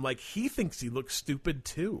wall. And I'm like, he thinks he looks stupid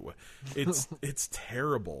too. It's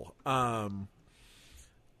terrible.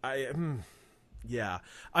 Yeah.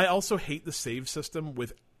 I also hate the save system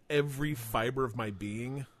with every fiber of my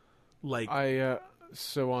being. Like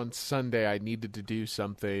So on Sunday, I needed to do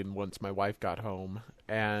something once my wife got home,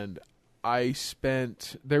 and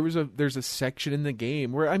there's a section in the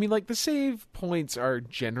game where, I mean, like, the save points are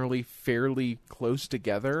generally fairly close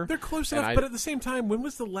together. They're close enough, but at the same time, when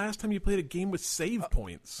was the last time you played a game with save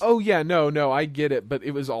points? Oh yeah, no, I get it, but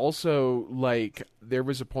it was also like there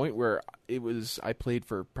was a point where I played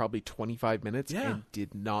for probably 25 minutes and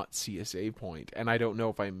did not see a save point, and I don't know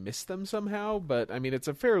if I missed them somehow, but I mean, it's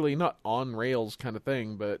a fairly not on rails kind of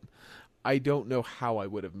thing, but I don't know how I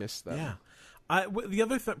would have missed them. Yeah. The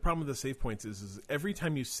other problem with the save points is every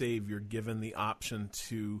time you save, you're given the option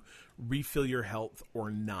to refill your health or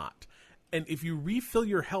not. And if you refill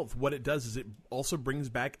your health, what it does is it also brings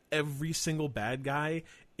back every single bad guy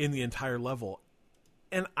in the entire level.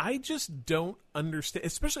 And I just don't understand,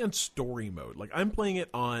 especially on story mode. Like, I'm playing it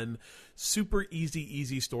on super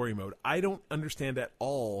easy story mode. I don't understand at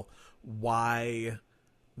all why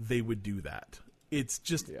they would do that. It's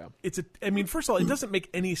just, I mean, first of all, it doesn't make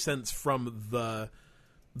any sense from the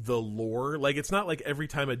lore. Like, it's not like every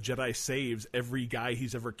time a Jedi saves, every guy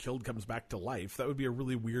he's ever killed comes back to life. That would be a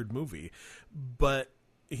really weird movie. But,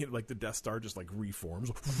 like, the Death Star just, like,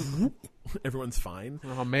 reforms. Everyone's fine.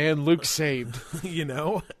 Oh, man, Luke saved. You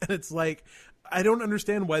know? And it's like, I don't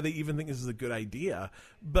understand why they even think this is a good idea.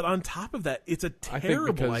 But on top of that, it's a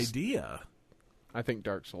terrible idea. I think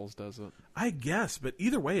Dark Souls does it. I guess, but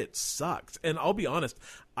either way, it sucks. And I'll be honest,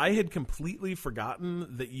 I had completely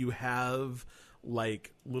forgotten that you have,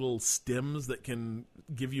 like, little stims that can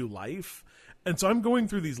give you life. And so I'm going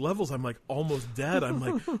through these levels, I'm, like, almost dead. I'm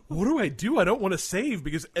like, what do? I don't want to save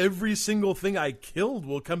because every single thing I killed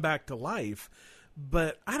will come back to life.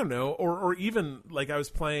 But I don't know, or even, like, I was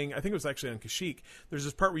playing, I think it was actually on Kashyyyk, there's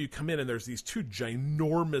this part where you come in and there's these two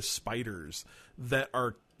ginormous spiders that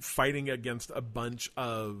are fighting against a bunch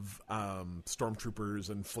of stormtroopers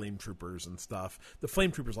and flame troopers and stuff. The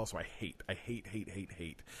flame troopers also I hate.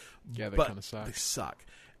 Yeah, they kind of suck. They suck.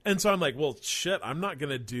 And so I'm like, well, shit, I'm not going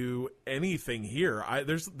to do anything here.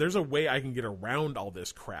 There's a way I can get around all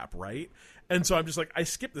this crap, right? And so I'm just like, I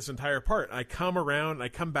skip this entire part. And I come around, and I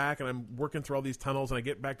come back, and I'm working through all these tunnels, and I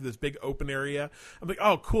get back to this big open area. I'm like,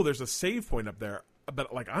 oh, cool, there's a save point up there.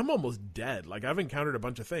 But, like, I'm almost dead. Like, I've encountered a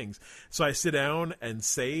bunch of things. So I sit down and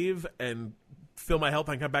save and fill my health,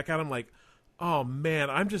 and I come back out. I'm like, oh, man,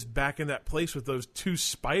 I'm just back in that place with those two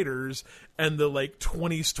spiders and the, like,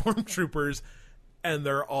 20 stormtroopers, and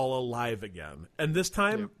they're all alive again. And this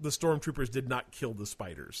time, the stormtroopers did not kill the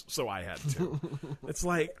spiders, so I had to. It's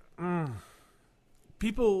like,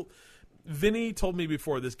 people... Vinny told me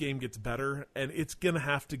before this game gets better, and it's going to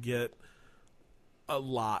have to get a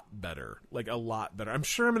lot better. Like, a lot better. I'm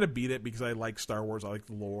sure I'm going to beat it because I like Star Wars, I like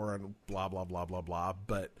the lore, and blah, blah, blah, blah, blah.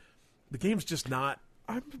 But the game's just not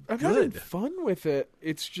I'm having fun with it.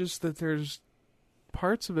 It's just that there's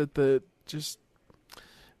parts of it that just...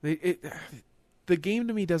 The game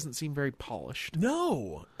to me doesn't seem very polished.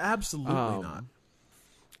 No, absolutely not.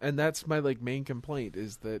 And that's my, like, main complaint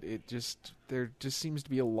is that there just seems to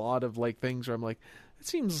be a lot of, like, things where I'm like, it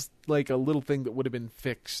seems like a little thing that would have been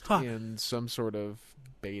fixed in some sort of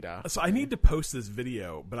beta. So I need to post this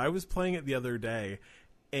video, but I was playing it the other day,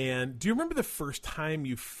 and do you remember the first time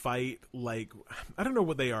you fight, like, I don't know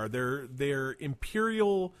what they are. They're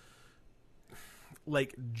Imperial,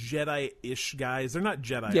 like, Jedi-ish guys. They're not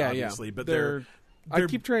Jedi, obviously, but they're I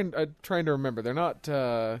keep trying to remember. They're not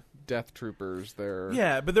Death Troopers.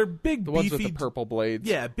 They're but they're big, the beefy, ones with the purple blades.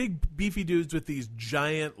 Yeah, big beefy dudes with these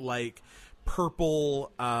giant, like,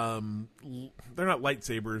 purple. They're not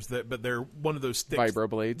lightsabers, but they're one of those sticks.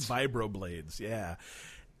 Vibroblades, yeah.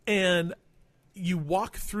 And you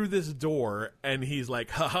walk through this door, and he's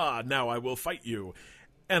like, "Haha! Now I will fight you."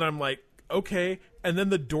 And I'm like, "Okay." And then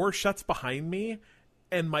the door shuts behind me.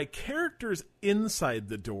 And my character's inside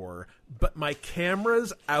the door, but my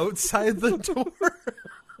camera's outside the door.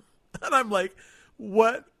 And I'm like,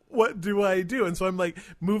 what do I do? And so I'm, like,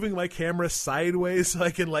 moving my camera sideways so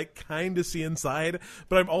I can, like, kind of see inside.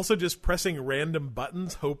 But I'm also just pressing random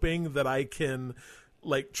buttons, hoping that I can,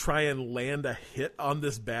 like, try and land a hit on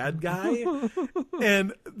this bad guy.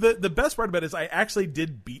 And the best part about it is I actually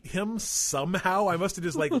did beat him somehow. I must have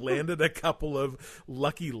just, like, landed a couple of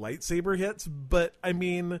lucky lightsaber hits. But, I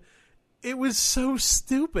mean, it was so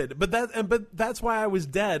stupid. But that's why I was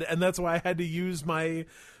dead, and that's why I had to use my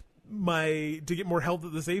to get more health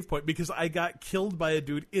at the save point, because I got killed by a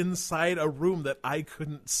dude inside a room that I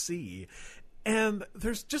couldn't see. And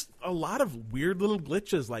there's just a lot of weird little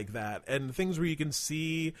glitches like that, and things where you can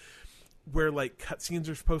see where, like, cutscenes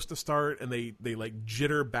are supposed to start, and they like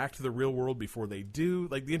jitter back to the real world before they do.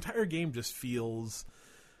 Like, the entire game just feels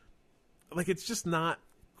like it's just not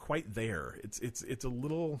quite there. It's a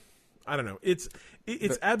little I don't know. It's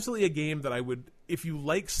absolutely a game that I would. If you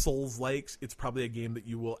like Souls-likes, it's probably a game that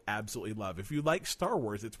you will absolutely love. If you like Star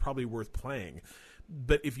Wars, it's probably worth playing.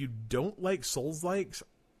 But if you don't like Souls-likes,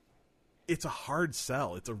 it's a hard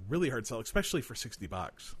sell. It's a really hard sell, especially for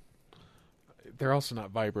 $60. They're also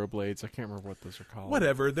not vibroblades. I can't remember what those are called.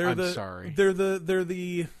 Whatever. Sorry. They're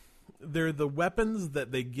the weapons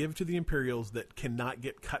that they give to the Imperials that cannot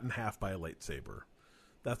get cut in half by a lightsaber.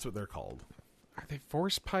 That's what they're called. Are they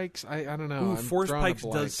force pikes? I don't know. Ooh, I'm force drawing a pikes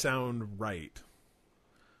blank. does sound right.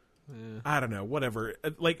 I don't know. Whatever.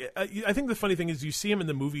 I think the funny thing is you see them in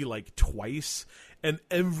the movie like twice, and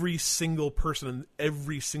every single person and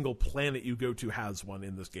every single planet you go to has one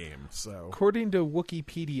in this game. So, According to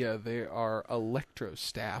Wikipedia, they are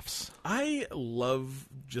electrostaffs. I love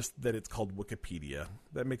just that it's called Wikipedia.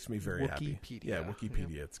 That makes me very happy. Wikipedia. Yeah,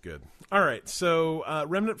 Wikipedia. It's good. All right. So,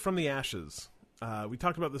 Remnant from the Ashes. We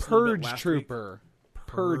talked about this a little bit Purge last Trooper. week.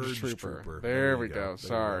 Purge Trooper. There we go.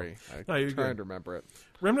 Sorry. No, I'm you're trying good. to remember it.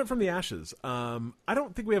 Remnant from the Ashes. I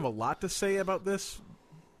don't think we have a lot to say about this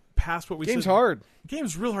past what we said. Game's hard.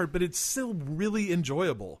 Game's real hard, but it's still really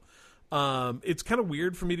enjoyable. It's kind of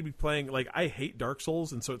weird for me to be playing, like, I hate Dark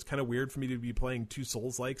Souls, and so it's kind of weird for me to be playing two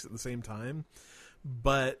Souls-likes at the same time.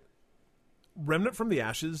 But Remnant from the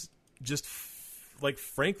Ashes just,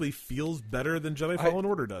 frankly, feels better than Jedi Fallen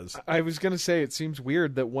Order does. I was going to say, it seems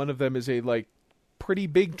weird that one of them is a, pretty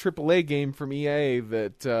big AAA game from EA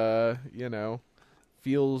that,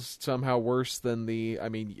 feels somehow worse than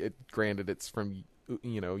granted it's from,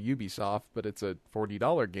 Ubisoft, but it's a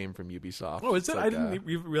 $40 game from Ubisoft. Oh, is it? It's I didn't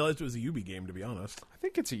even realize it was a Ubi game, to be honest. I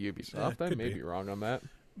think it's a Ubisoft. I may be wrong on that.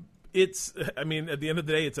 It's, at the end of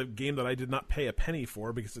the day, it's a game that I did not pay a penny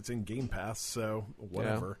for because it's in Game Pass, so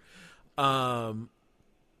whatever. Yeah.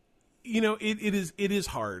 It is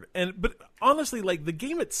hard. But honestly, the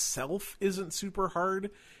game itself isn't super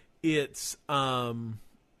hard. It's more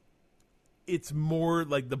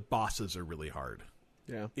like the bosses are really hard.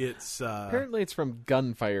 Yeah. It's apparently it's from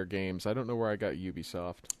Gunfire Games. I don't know where I got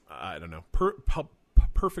Ubisoft. I don't know.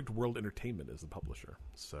 Perfect World Entertainment is the publisher.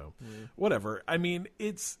 So, whatever.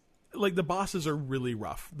 It's the bosses are really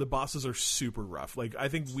rough. The bosses are super rough. I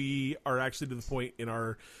think we are actually to the point in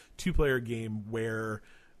our 2-player game where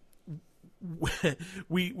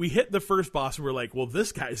we hit the first boss and we're like, well,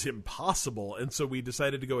 this guy's impossible, and so we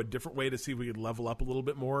decided to go a different way to see if we could level up a little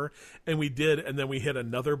bit more, and we did, and then we hit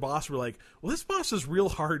another boss. We're like, well, this boss is real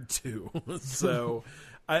hard too. So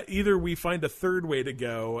either we find a third way to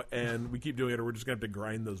go and we keep doing it, or we're just gonna have to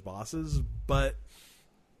grind those bosses. But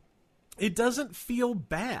it doesn't feel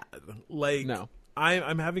bad. No.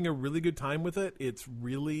 I'm having a really good time with it. It's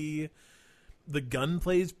really, the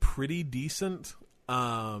gunplay's pretty decent.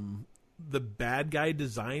 The bad guy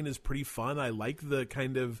design is pretty fun. I like the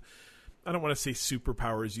kind of, I don't want to say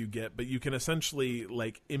superpowers you get, but you can essentially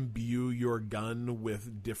imbue your gun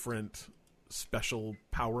with different special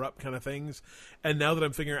power-up kind of things. And now that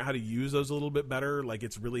I'm figuring out how to use those a little bit better,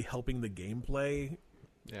 it's really helping the gameplay.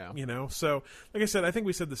 Yeah. So like I said, I think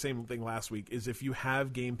we said the same thing last week, is if you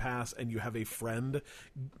have Game Pass and you have a friend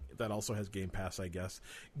that also has Game Pass, I guess,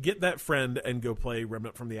 get that friend and go play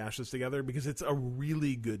Remnant from the Ashes together, because it's a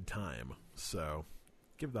really good time. So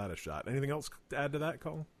give that a shot. Anything else to add to that,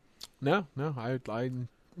 Colin? No, I'm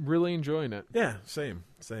really enjoying it. Yeah, same.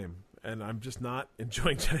 And I'm just not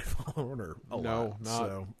enjoying Jedi Fallen Order a lot. No, not.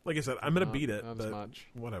 So, like I said, I'm going to beat it, not but as much.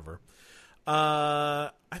 Whatever. I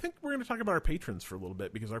think we're going to talk about our patrons for a little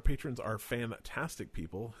bit, because our patrons are fantastic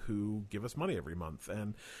people who give us money every month.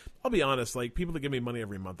 And I'll be honest, people that give me money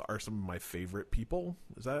every month are some of my favorite people.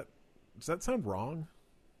 Does that sound wrong?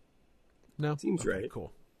 No. Seems right.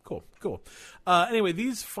 Cool. Anyway,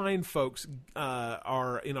 these fine folks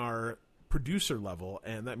are in our producer level,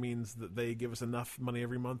 and that means that they give us enough money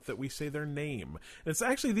every month that we say their name. And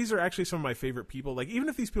these are actually some of my favorite people. Even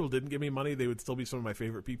if these people didn't give me money, they would still be some of my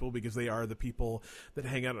favorite people, because they are the people that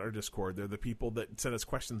hang out on our Discord. They're the people that send us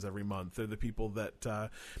questions every month. They're the people that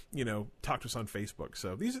talk to us on Facebook.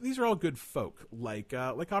 So these are all good folk, like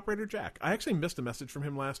Operator Jack. I actually missed a message from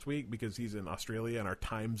him last week because he's in Australia and our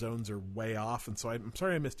time zones are way off, and so I'm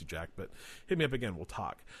sorry I missed you, Jack, but hit me up again. We'll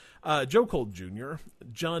talk. Joe Cole Jr.,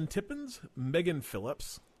 John Tippins, Megan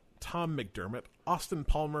Phillips, Tom McDermott, Austin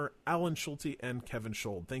Palmer, Alan Schulte, and Kevin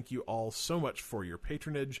Schold. Thank you all so much for your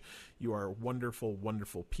patronage. You are wonderful,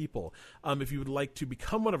 wonderful people. If you would like to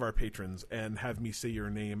become one of our patrons and have me say your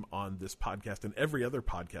name on this podcast and every other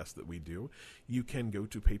podcast that we do, you can go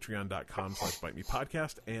to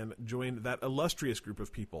patreon.com/bitemepodcast and join that illustrious group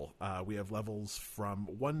of people. We have levels from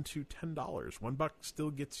 $1 to $10. $1 still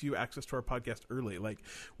gets you access to our podcast early. Like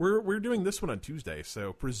we're doing this one on Tuesday,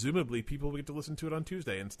 so presumably people will get to listen to it on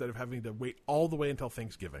Tuesday instead of having to wait all the way until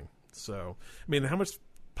Thanksgiving. So, I mean, how much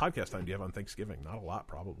podcast time do you have on Thanksgiving? Not a lot,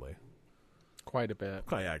 probably. Quite a bit.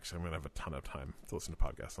 Actually, I'm going to have a ton of time to listen to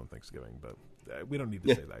podcasts on Thanksgiving, but we don't need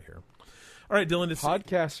to say that here. All right, Dylan.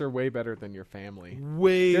 Podcasts are way better than your family.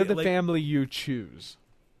 They're the family you choose.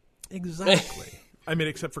 Exactly. I mean,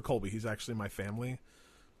 except for Colby. He's actually my family.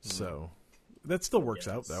 So that still works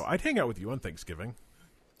out, though. I'd hang out with you on Thanksgiving.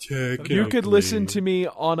 You could listen to me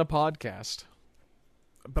on a podcast.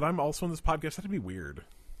 But I'm also on this podcast. That'd be weird.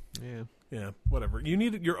 Yeah, whatever. You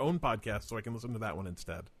need your own podcast so I can listen to that one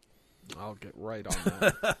instead. I'll get right on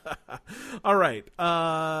that. All right.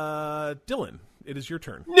 Dylan, it is your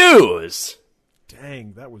turn. News!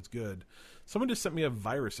 Dang, that was good. Someone just sent me a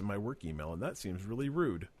virus in my work email, and that seems really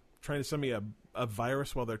rude. Trying to send me a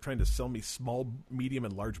virus while they're trying to sell me small, medium,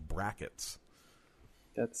 and large brackets.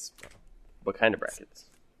 That's... What kind of brackets?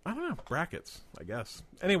 I don't know. Brackets, I guess.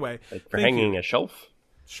 Anyway. Like for hanging a shelf?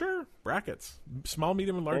 Sure. Brackets. Small,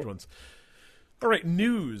 medium, and large ones. All right,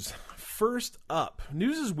 news. First up,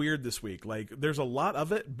 news is weird this week. Like, there's a lot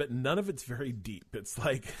of it, but none of it's very deep. It's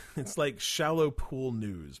like shallow pool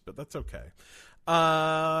news, but that's okay.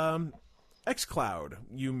 xCloud.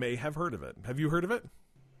 You may have heard of it. Have you heard of it?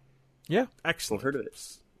 Yeah, excellent. I've heard of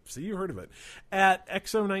it. See, you heard of it at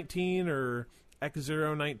XO19 or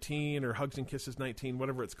X019 or Hugs and Kisses 19,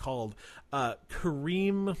 whatever it's called.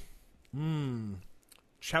 Kareem.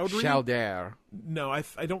 Chowdhury? Chowder. No, I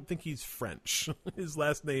don't think he's French. His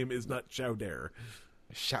last name is not Chowder.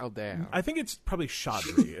 Chowder. I think it's probably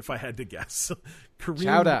Chaudhry, if I had to guess.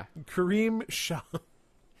 Chowder. Kareem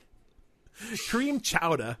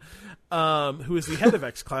Chowda, who is the head of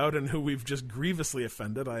xCloud and who we've just grievously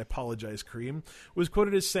offended, I apologize, Kareem, was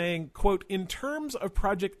quoted as saying, quote, "In terms of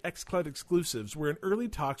Project xCloud exclusives, we're in early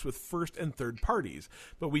talks with first and third parties,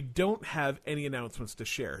 but we don't have any announcements to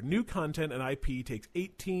share. New content and IP takes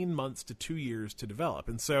 18 months to 2 years to develop."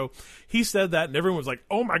 And so he said that, and everyone was like,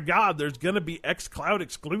 oh my God, there's going to be xCloud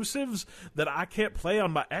exclusives that I can't play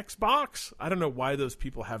on my Xbox? I don't know why those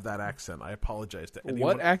people have that accent. I apologize to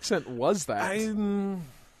anyone. What accent was that?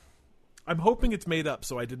 I'm hoping it's made up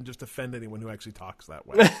so I didn't just offend anyone who actually talks that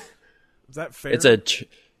way. Is that fair? It's a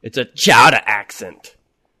Chowda accent.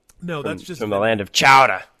 No, that's just from the land of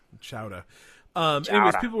Chowda. Chowda.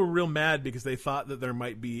 Anyways, people were real mad because they thought that there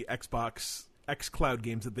might be xCloud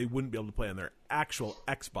games that they wouldn't be able to play on their actual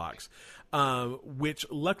Xbox, which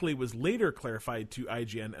luckily was later clarified to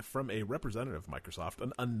IGN from a representative of Microsoft,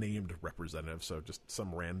 an unnamed representative, so just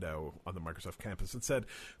some rando on the Microsoft campus, and said,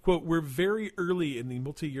 quote, "We're very early in the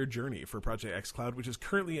multi-year journey for Project xCloud, which is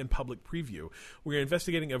currently in public preview. We are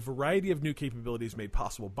investigating a variety of new capabilities made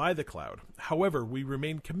possible by the cloud. However, we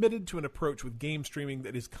remain committed to an approach with game streaming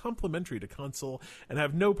that is complementary to console and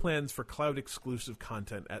have no plans for cloud-exclusive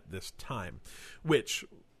content at this time," which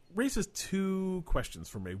raises two questions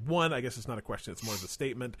for me. One, I guess it's not a question, it's more of a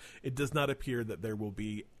statement. It does not appear that there will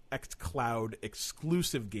be xCloud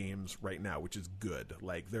exclusive games right now, which is good.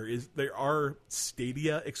 Like there are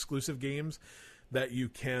Stadia exclusive games that you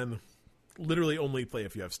can literally only play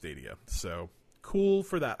if you have Stadia. So cool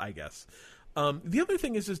for that, I guess. The other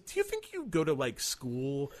thing is do you think you go to like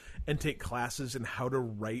school and take classes in how to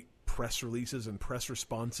write press releases and press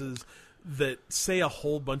responses that say a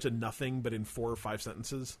whole bunch of nothing but in 4 or 5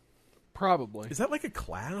 sentences? Probably. Is that like a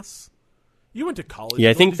class? You went to college.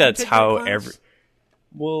 Yeah, I think Did you that's take how that class?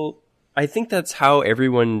 I think that's how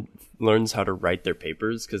everyone learns how to write their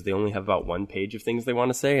papers, because they only have about 1 page of things they want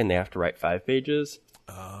to say and they have to write 5 pages.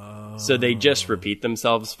 So they just repeat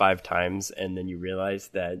themselves 5 times, and then you realize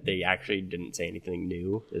that they actually didn't say anything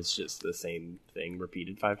new. It's just the same thing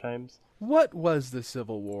repeated 5 times. What was the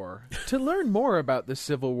Civil War? To learn more about the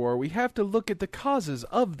Civil War, we have to look at the causes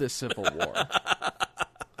of the Civil War.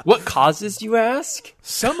 What causes, you ask?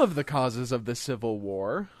 Some of the causes of the Civil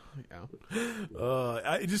War. Yeah.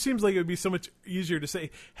 It just seems like it would be so much easier to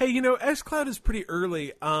say, hey, xCloud is pretty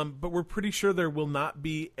early, but we're pretty sure there will not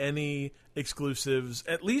be any exclusives,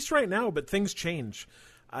 at least right now, but things change.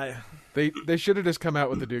 They should have just come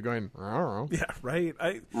out with the dude going, I don't know. Yeah, right.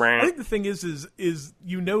 I think the thing is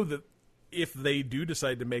that if they do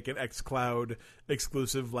decide to make an xCloud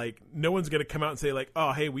exclusive, like no one's going to come out and say like,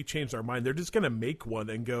 oh, hey, we changed our mind. They're just going to make one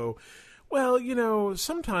and go, Well,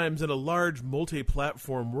 sometimes in a large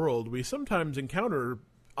multi-platform world, we sometimes encounter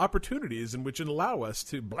opportunities in which allow us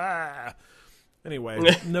to blah. Anyway,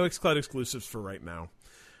 no xCloud exclusives for right now.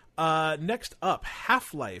 Next up,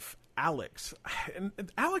 Half-Life Alyx. And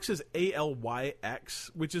Alyx is Alyx,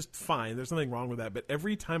 which is fine. There's nothing wrong with that. But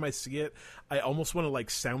every time I see it, I almost want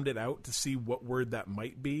to sound it out to see what word that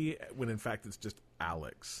might be, when in fact it's just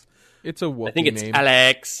Alyx. It's a Wookiee name. I think it's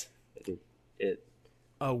Alex. I think it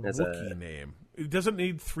A Wookiee name. It doesn't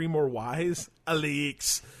need 3 more Ys.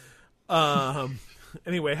 Alyx.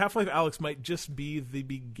 Anyway, Half-Life Alyx might just be the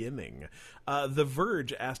beginning. The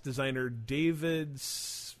Verge asked designer David...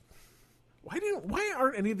 Why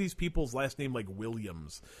aren't any of these people's last name like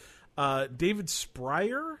Williams? David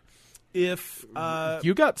Spryer? If...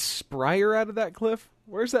 you got Spryer out of that, Cliff?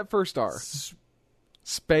 Where's that first R?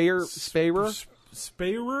 Spayer?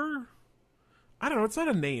 Spayer? I don't know. It's not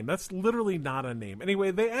a name. That's literally not a name. Anyway,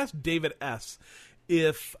 they asked David S.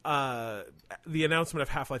 if the announcement of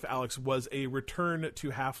Half-Life Alyx was a return to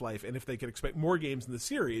Half-Life, and if they could expect more games in the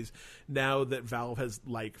series now that Valve has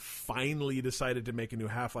finally decided to make a new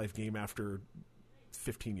Half-Life game after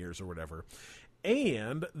 15 years or whatever.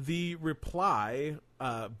 And the reply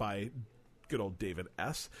by good old David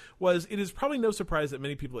S. was, it is probably no surprise that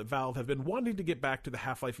many people at Valve have been wanting to get back to the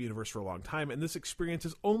Half-Life universe for a long time, and this experience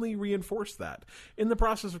has only reinforced that. In the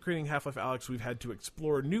process of creating Half-Life Alyx, we've had to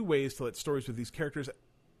explore new ways to let stories with these characters...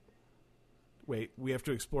 we have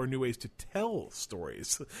to explore new ways to tell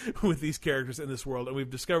stories with these characters in this world, and we've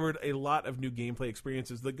discovered a lot of new gameplay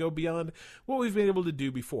experiences that go beyond what we've been able to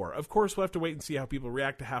do before. Of course, we'll have to wait and see how people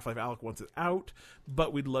react to Half-Life Alyx once it's out,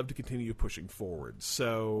 but we'd love to continue pushing forward.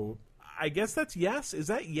 So... I guess that's yes. Is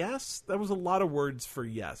that yes? That was a lot of words for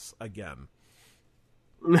yes again.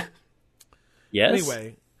 Yes.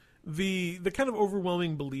 Anyway, the kind of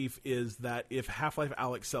overwhelming belief is that if Half-Life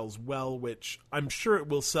Alyx sells well, which I'm sure it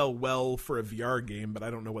will sell well for a VR game, but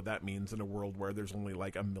I don't know what that means in a world where there's only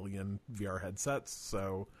 1 million VR headsets,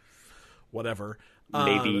 so whatever.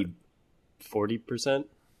 Maybe 40%?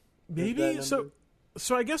 Maybe.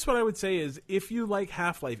 So I guess what I would say is, if you like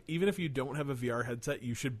Half-Life, even if you don't have a VR headset,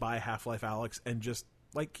 you should buy Half-Life Alyx and just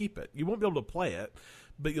keep it. You won't be able to play it,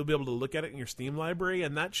 but you'll be able to look at it in your Steam library,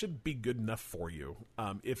 and that should be good enough for you.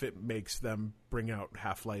 If it makes them bring out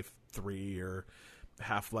Half-Life 3 or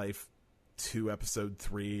Half-Life 2 Episode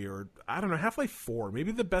 3, or I don't know, Half-Life 4.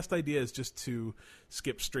 Maybe the best idea is just to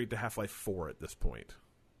skip straight to Half-Life 4 at this point.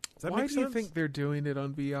 Does that make sense? Why do you think they're doing it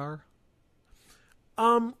on VR?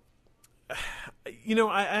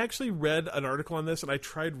 I actually read an article on this, and I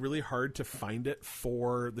tried really hard to find it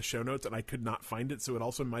for the show notes, and I could not find it, so it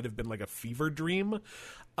also might have been a fever dream.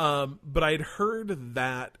 But I'd heard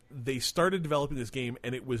that they started developing this game,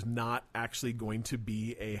 and it was not actually going to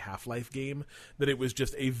be a Half-Life game, that it was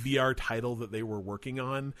just a VR title that they were working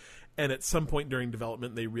on, and at some point during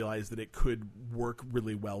development, they realized that it could work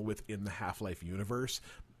really well within the Half-Life universe.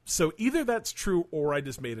 So either that's true or I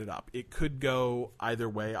just made it up. It could go either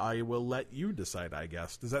way. I will let you decide, I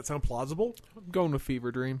guess. Does that sound plausible? I'm going with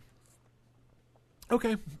Fever Dream.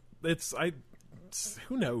 Okay.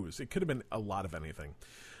 Who knows? It could have been a lot of anything.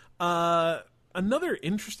 Another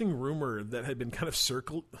interesting rumor that had been kind of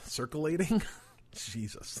circulating.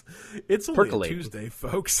 Jesus. It's only a Tuesday,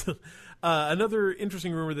 folks. Another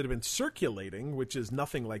interesting rumor that had been circulating, which is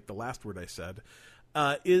nothing like the last word I said,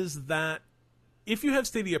 is that if you have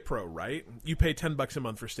Stadia Pro, right, you pay $10 a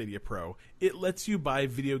month for Stadia Pro, it lets you buy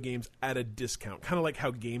video games at a discount, kind of like how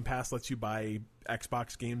Game Pass lets you buy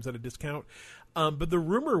Xbox games at a discount. But the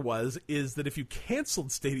rumor is that if you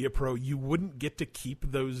canceled Stadia Pro, you wouldn't get to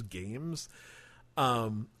keep those games,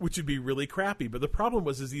 which would be really crappy. But the problem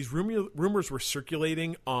is these rumors were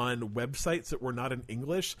circulating on websites that were not in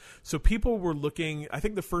English. So people were looking, I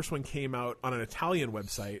think the first one came out on an Italian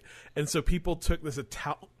website, and so people took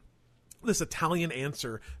this Italian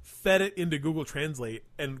answer, fed it into Google Translate,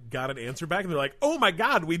 and got an answer back. And they're like, oh my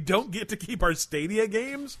God, we don't get to keep our Stadia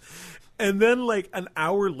games? And then an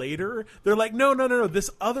hour later, they're like, no,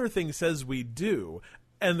 this other thing says we do.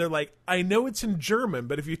 And they're like, I know it's in German,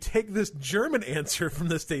 but if you take this German answer from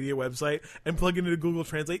the Stadia website and plug it into Google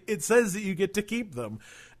Translate, it says that you get to keep them.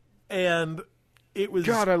 And it was...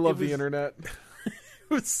 God, I love the internet.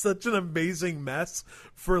 It was such an amazing mess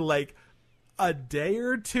for a day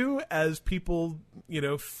or two as people,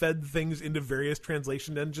 fed things into various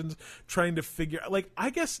translation engines trying to figure...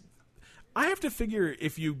 I guess I have to figure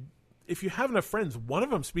if you have enough friends, one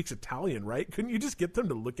of them speaks Italian, right? Couldn't you just get them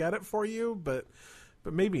to look at it for you? But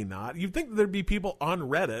maybe not. You'd think there'd be people on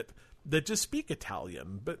Reddit that just speak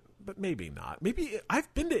Italian, but maybe not. Maybe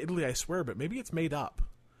I've been to Italy, I swear, but maybe it's made up.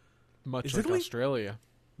 Much Is like Italy? Australia.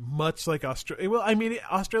 much like Australia. Well, I mean,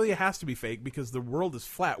 Australia has to be fake because the world is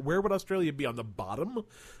flat. Where would Australia be, on the bottom?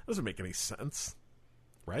 That doesn't make any sense,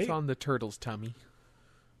 right? It's on the turtle's tummy.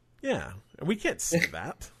 Yeah, and we can't see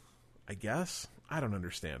that, I guess. I don't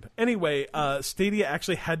understand. Anyway, Stadia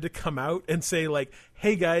actually had to come out and say, like,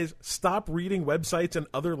 hey, guys, stop reading websites in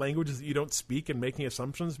other languages that you don't speak and making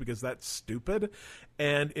assumptions because that's stupid.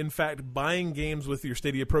 And, in fact, buying games with your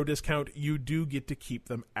Stadia Pro discount, you do get to keep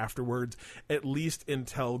them afterwards, at least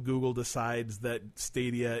until Google decides that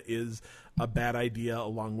Stadia is a bad idea,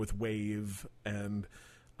 along with Wave and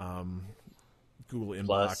Google Inbox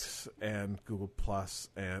Plus. and Google Plus.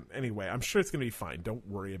 And anyway, I'm sure it's going to be fine. Don't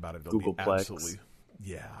worry about it. It'll be Googleplex. absolutely.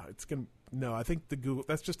 Yeah, it's going to. No, I think the Google.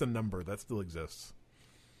 That's just a number. That still exists.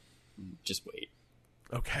 Just wait.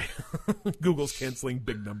 Okay. Google's canceling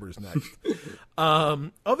big numbers next.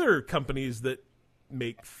 Other companies that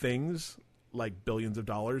make things like billions of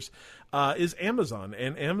dollars is Amazon.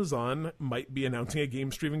 And Amazon might be announcing a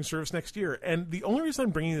game streaming service next year. And the only reason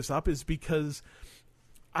I'm bringing this up is because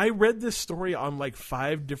I read this story on like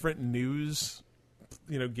 5 different news,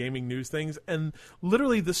 gaming news things. And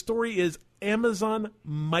literally the story is Amazon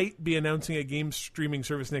might be announcing a game streaming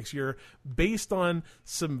service next year based on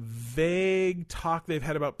some vague talk they've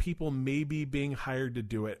had about people maybe being hired to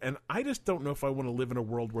do it. And I just don't know if I want to live in a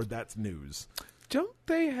world where that's news. Don't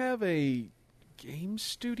they have a game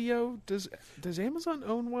studio? Does Amazon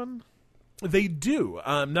own one? They do.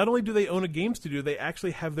 Not only do they own a game studio, they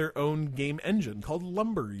actually have their own game engine called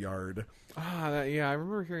Lumberyard. Yeah, I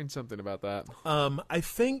remember hearing something about that. I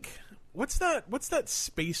think what's that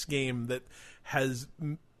space game that has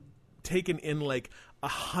taken in like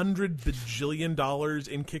 $100 bajillion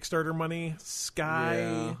in Kickstarter money?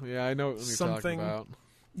 Sky. Yeah, I know what you're something. talking about.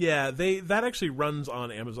 Yeah, that actually runs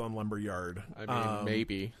on Amazon Lumberyard. I mean,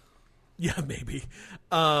 maybe. Yeah, maybe.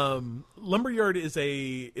 Lumberyard is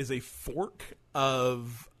a fork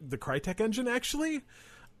of the Crytek engine, actually,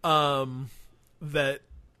 that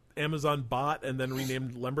Amazon bought and then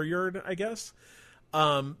renamed Lumberyard, I guess.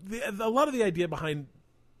 A lot of the idea behind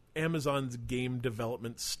Amazon's game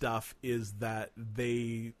development stuff is that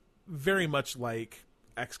they, very much like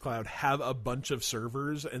xCloud, have a bunch of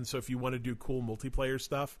servers, and so if you want to do cool multiplayer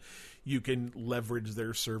stuff, you can leverage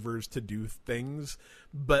their servers to do things.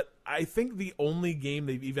 But I think the only game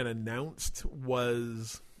they've even announced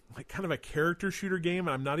was like kind of a character shooter game,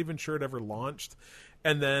 and I'm not even sure it ever launched.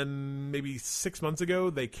 And then maybe 6 months ago,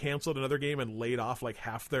 they canceled another game and laid off like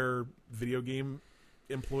half their video game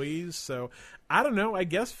employees. So I don't know. I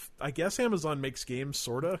guess Amazon makes games,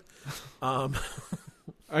 sorta.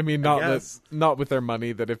 I mean, not with their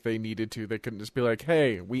money. That if they needed to, they couldn't just be like,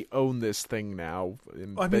 "Hey, we own this thing now."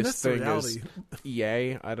 And this that's thing the reality. is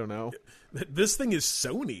EA. I don't know. This thing is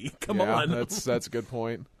Sony. Come Yeah, on, that's a good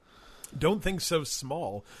point. Don't think so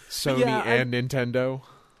small. Sony and Nintendo.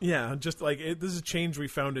 Yeah, just like this is a change we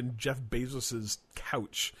found in Jeff Bezos's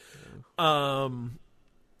couch.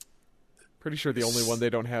 Pretty sure the only one they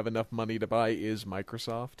don't have enough money to buy is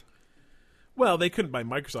Microsoft. Well, they couldn't buy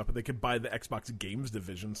Microsoft, but they could buy the Xbox games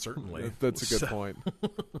division, certainly. That's a good point.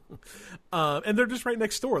 And they're just right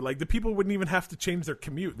next door. Like, the people wouldn't even have to change their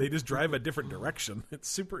commute. They just drive a different direction. It's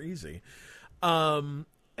super easy.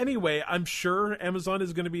 Anyway, I'm sure Amazon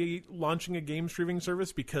is going to be launching a game streaming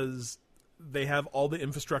service because they have all the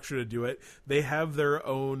infrastructure to do it. They have their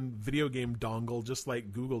own video game dongle, just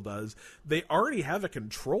like Google does. They already have a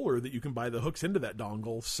controller that you can buy that hooks into that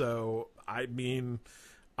dongle. So, I mean,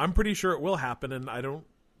 I'm pretty sure it will happen, and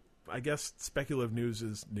I guess speculative news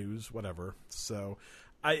is news, whatever. So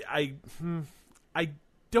I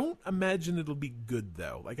don't imagine it'll be good,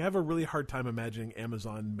 though. Like, I have a really hard time imagining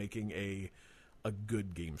Amazon making a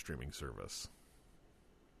good game streaming service.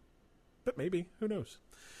 But maybe, who knows?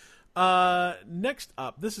 Next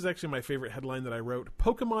up, this is actually my favorite headline that I wrote.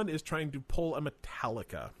 Pokemon is trying to pull a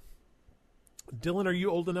Metallica. Dylan, are you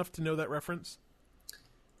old enough to know that reference?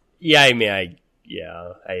 Yeah, I mean, I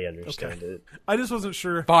understand it. I just wasn't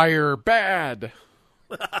sure. Fire bad.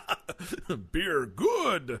 Beer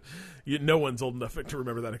good. No one's old enough to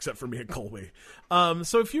remember that except for me and Colby.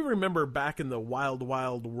 So if you remember back in the wild,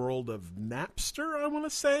 wild world of Napster, I want to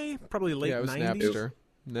say, probably late 90s. It was Napster.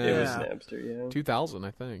 No, It was Yeah. Napster, yeah. 2000,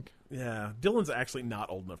 I think. Yeah, Dylan's actually not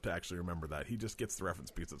old enough to actually remember that. He just gets the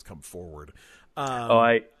reference because it's come forward. Oh,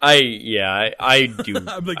 I do.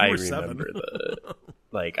 I'm like, I you were 7. remember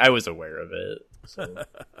like, I was aware of it. So.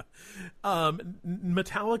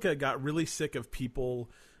 Metallica got really sick of people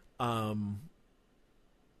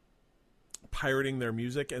pirating their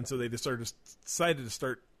music, and so they decided to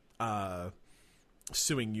start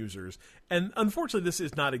suing users. And unfortunately, this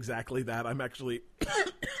is not exactly that. I'm actually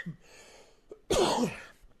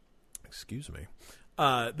Excuse me.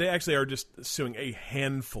 They actually are just suing a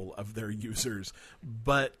handful of their users.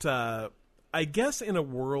 But I guess in a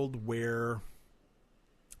world where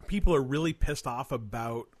people are really pissed off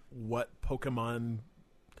about what Pokemon,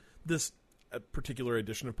 this particular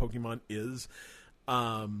edition of Pokemon is,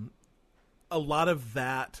 a lot of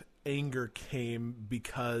that anger came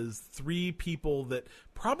because 3 people that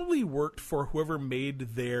probably worked for whoever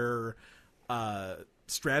made their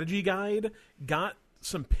strategy guide got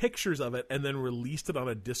some pictures of it and then released it on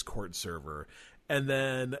a Discord server, and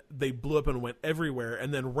then they blew up and went everywhere,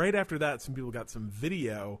 and then right after that some people got some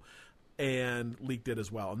video and leaked it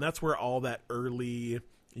as well, and that's where all that early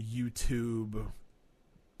YouTube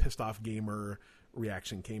pissed off gamer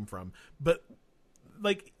reaction came from. But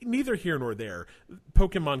like, neither here nor there.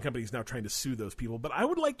 Pokemon Company is now trying to sue those people, but I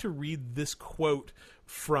would like to read this quote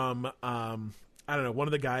from I don't know, one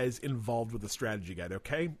of the guys involved with the strategy guide.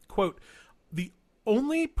 Okay, quote: "The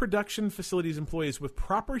only production facilities employees with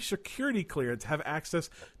proper security clearance have access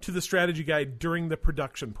to the strategy guide during the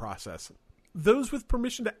production process. Those with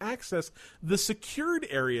permission to access the secured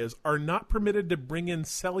areas are not permitted to bring in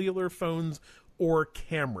cellular phones or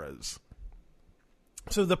cameras."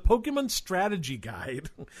 So the Pokemon strategy guide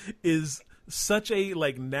is such a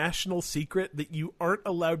like national secret that you aren't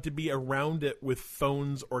allowed to be around it with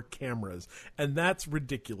phones or cameras. And that's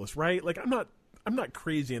ridiculous, right? Like, I'm not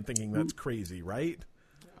crazy in thinking that's crazy, right?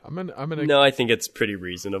 I'm gonna. No, I think it's pretty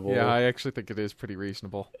reasonable. Yeah, I actually think it is pretty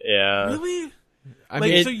reasonable. Yeah. Really? I Like,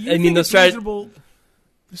 mean, so you I mean, think the it's strat- reasonable?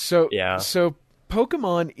 So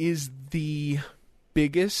Pokemon is the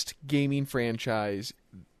biggest gaming franchise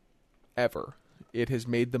ever. It has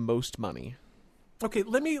made the most money. Okay,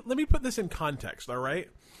 let me put this in context, all right?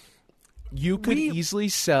 You could easily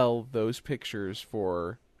sell those pictures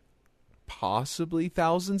for possibly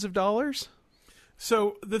thousands of dollars.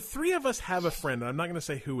 So the 3 of us have a friend, and I'm not going to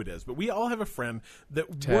say who it is, but we all have a friend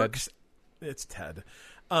that Ted. works. It's Ted,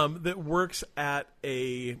 that works at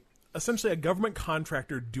essentially a government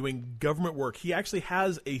contractor doing government work. He actually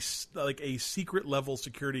has a secret level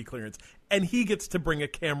security clearance, and he gets to bring a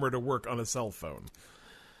camera to work on a cell phone.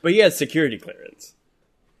 But he has security clearance.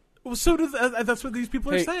 Well, so that's what these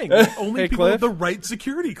people are Hey. saying. Only Hey, people Cliff. with the right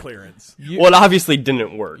security clearance. Well, it obviously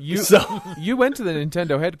didn't work. You went to the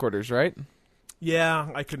Nintendo headquarters, right? Yeah,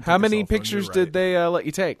 I couldn't. How take a many cell phone, pictures you're did right. they let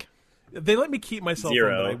you take? They let me keep my cell 0.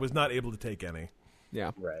 phone, but I was not able to take any.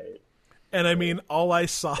 Yeah. Right. And I mean, all I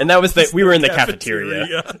saw, And that was we were in the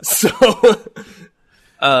cafeteria. So,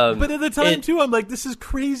 But at the time too, I'm like, this is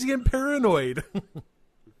crazy and paranoid.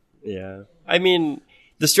 yeah. I mean,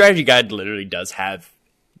 the strategy guide literally does have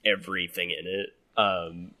everything in it.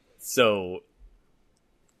 So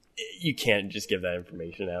you can't just give that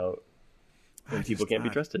information out, and people can't be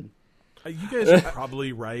trusted. You guys are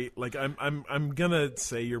probably right. Like, I'm gonna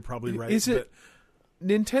say you're probably right. Is it but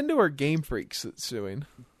Nintendo or Game Freaks that's suing?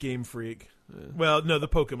 Game Freak? Well, no, the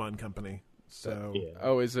Pokemon Company. So Yeah.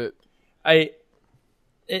 Oh, is it?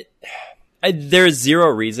 There's 0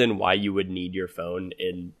 reason why you would need your phone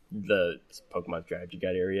in the Pokemon strategy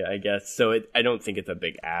guide area, I guess. So I don't think it's a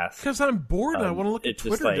big ask. because I'm bored and I want to look at it's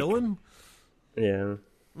just Twitter, like- Dylan. Yeah.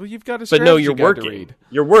 Well, you've got a But strategy no, you're guide to working. read.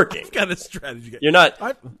 You're working. Got a strategy. Guide. You're not.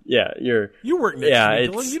 I- You You work next Yeah, to me,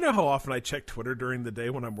 it's- Dylan. You know how often I check Twitter during the day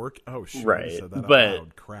when I'm working. Oh, shit! I Right, said that out but-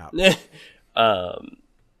 loud. Crap.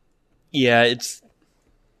 Yeah, it's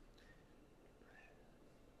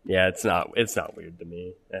not weird to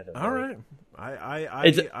me. I don't know. All right.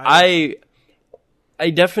 I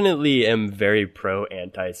definitely am very pro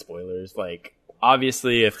anti spoilers. Like,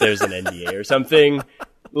 obviously, if there's an NDA or something,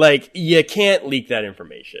 like, you can't leak that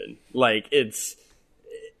information. Like,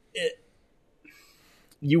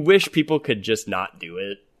 you wish people could just not do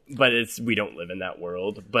it, but we don't live in that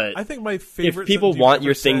world. But I think my favorite. if people sentence you've want ever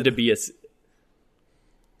your thing said- to be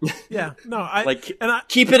yeah, no, I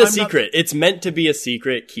keep it a I'm not- secret. It's meant to be a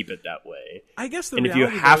secret. Keep it that way. I guess the And if you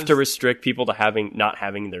reality, have though, to is- restrict people to not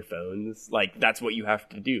having their phones, like, that's what you have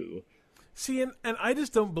to do. See, and I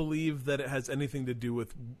just don't believe that it has anything to do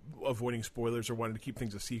with avoiding spoilers or wanting to keep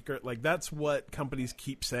things a secret. Like, that's what companies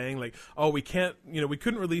keep saying. Like, oh, we can't, we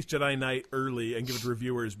couldn't release Jedi Knight early and give it to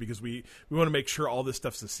reviewers because we want to make sure all this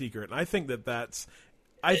stuff's a secret. And I think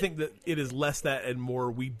I think that it is less that and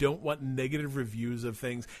more we don't want negative reviews of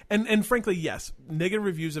things. And frankly, yes, negative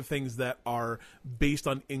reviews of things that are based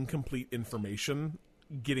on incomplete information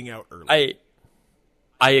getting out early.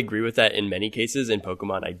 I agree with that in many cases. In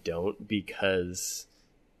Pokemon, I don't, because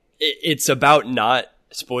it's about not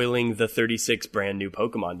spoiling the 36 brand new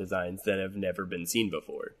Pokemon designs that have never been seen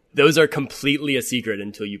before. Those are completely a secret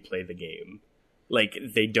until you play the game. Like,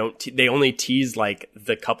 they only tease like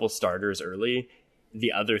the couple starters early,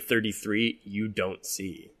 the other 33 you don't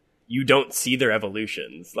see. You don't see their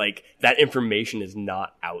evolutions. Like, that information is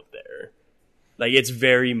not out there. Like, it's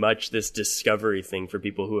very much this discovery thing for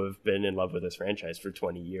people who have been in love with this franchise for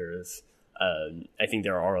 20 years. I think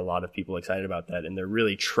there are a lot of people excited about that, and they're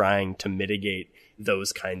really trying to mitigate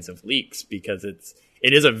those kinds of leaks, because it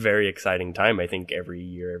is a very exciting time, I think, every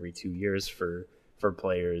year, every 2 years for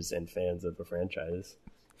players and fans of a franchise.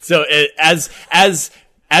 So as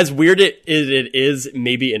weird it is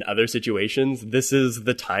maybe in other situations, this is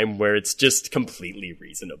the time where it's just completely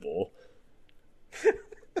reasonable.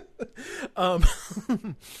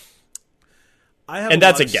 And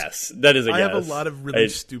that's a guess. That is a guess. I have a lot of really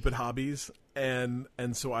stupid hobbies, and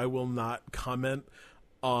so I will not comment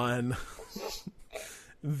on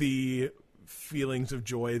the feelings of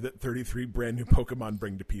joy that 33 brand new Pokemon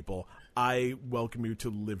bring to people. I welcome you to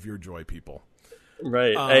live your joy, people.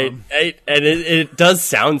 Right. And it does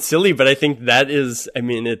sound silly, but I think that is, I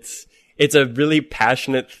mean, it's a really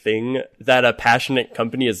passionate thing that a passionate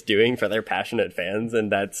company is doing for their passionate fans,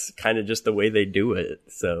 and that's kind of just the way they do it.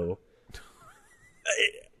 So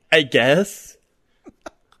I guess.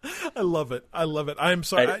 I love it. I'm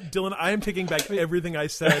sorry, Dylan. I am taking back everything I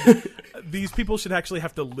said. These people should actually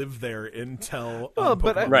have to live there until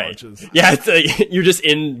Pokemon launches. Yeah, you're just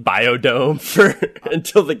in Biodome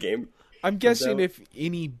until the game. I'm guessing if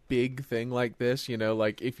any big thing like this,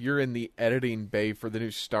 like if you're in the editing bay for the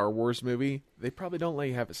new Star Wars movie, they probably don't let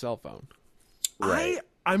you have a cell phone. Right.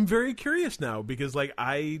 I'm very curious now, because like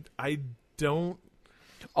I don't.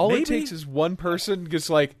 All it takes is one person gets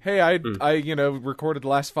like, hey, I recorded the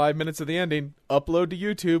last 5 minutes of the ending, upload to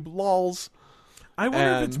YouTube, lols. I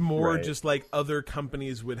wonder if it's more just like other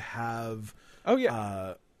companies would have. Oh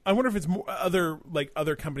yeah. I wonder if it's more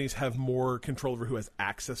other companies have more control over who has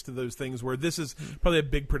access to those things, where this is probably a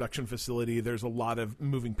big production facility. There's a lot of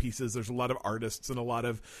moving pieces. There's a lot of artists and a lot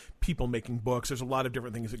of people making books. There's a lot of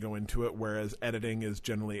different things that go into it, whereas editing is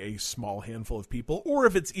generally a small handful of people. Or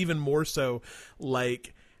if it's even more so,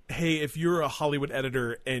 like, hey, if you're a Hollywood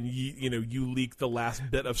editor and you leak the last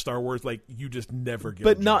bit of Star Wars, like, you just never get.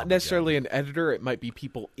 But not necessarily an editor. It might be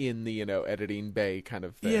people in the editing bay kind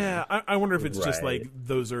of thing. Yeah, I wonder if it's just like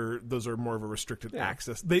those are more of a restricted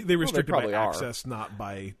access. They restricted by access, not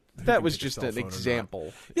by. That was just an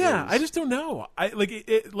example. Yeah, I just don't know.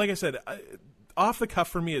 Like I said. Off the cuff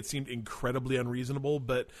for me, it seemed incredibly unreasonable,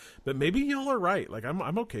 but maybe y'all are right. Like,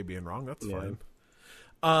 I'm okay being wrong. That's fine.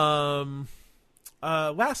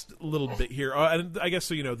 Last little bit here, and I guess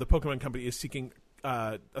so. The Pokemon Company is seeking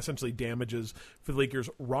essentially damages for the leakers'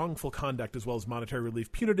 wrongful conduct, as well as monetary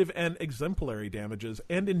relief, punitive and exemplary damages,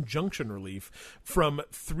 and injunction relief from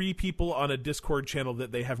 3 people on a Discord channel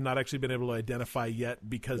that they have not actually been able to identify yet,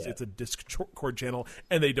 because it's a Discord channel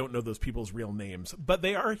and they don't know those people's real names. But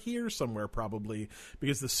they are here somewhere, probably,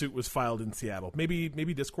 because the suit was filed in Seattle. Maybe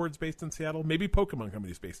Discord's based in Seattle. Maybe Pokemon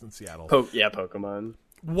Company's based in Seattle. Pokemon.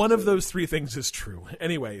 One of those 3 things is true.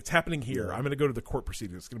 Anyway, it's happening here. I'm going to go to the court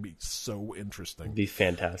proceedings. It's going to be so interesting. It'd be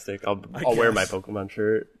fantastic. I'll wear my Pokemon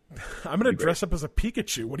shirt. I'm going to dress up as a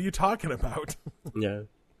Pikachu. What are you talking about? Yeah.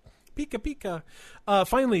 Pika.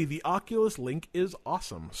 Finally, the Oculus Link is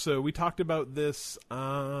awesome. So we talked about this,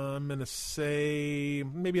 I'm going to say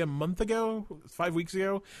maybe a month ago, 5 weeks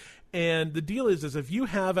ago. And the deal is if you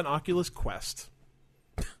have an Oculus Quest,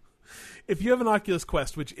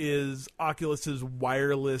 which is Oculus's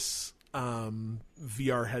wireless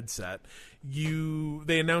VR headset,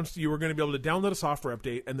 they announced you were going to be able to download a software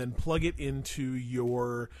update and then plug it into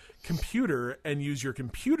your computer and use your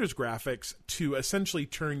computer's graphics to essentially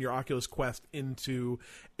turn your Oculus Quest into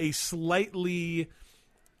a slightly,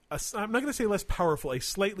 I'm not going to say less powerful, a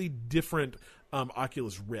slightly different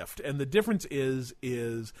Oculus Rift. And the difference is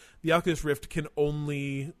the Oculus Rift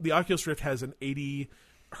has an 80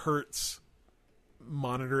 hertz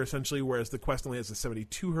monitor, essentially, whereas the Quest only has a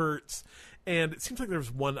 72 hertz. And it seems like there's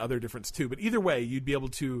one other difference too, but either way, you'd be able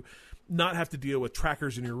to not have to deal with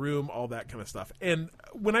trackers in your room, all that kind of stuff. And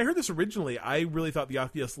when I heard this originally, I really thought the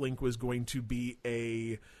Oculus Link was going to be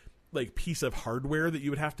a piece of hardware that you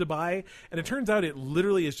would have to buy, and it turns out it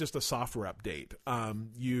literally is just a software update.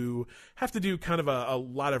 You have to do kind of a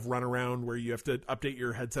lot of runaround where you have to update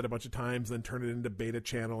your headset a bunch of times, then turn it into beta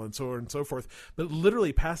channel and so on and so forth. But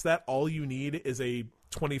literally past that, all you need is a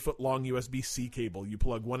 20-foot long USB-C cable. You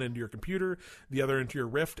plug one into your computer, the other into your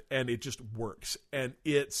Rift, and it just works. And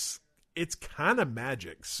it's kind of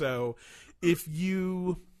magic. So if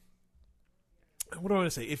you, what do I want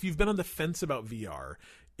to say? If you've been on the fence about VR,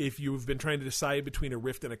 if you've been trying to decide between a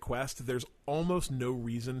Rift and a Quest, there's almost no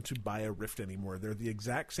reason to buy a Rift anymore. They're the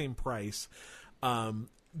exact same price.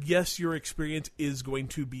 yes, your experience is going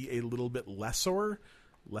to be a little bit lesser.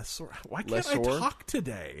 Why can't I Lessor? talk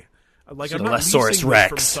today? Like So I'm not Lessorus leasing this Rex.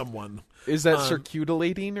 from someone. Is that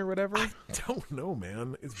circulating or whatever? I don't know,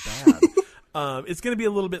 man. It's bad. It's going to be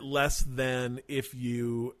a little bit less than if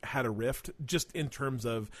you had a Rift, just in terms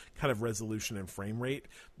of kind of resolution and frame rate.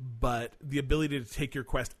 But the ability to take your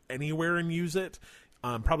Quest anywhere and use it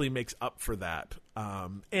probably makes up for that.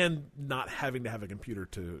 And not having to have a computer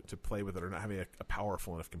to play with it, or not having a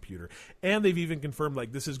powerful enough computer. And they've even confirmed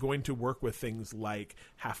like this is going to work with things like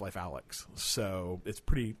Half-Life Alyx. So it's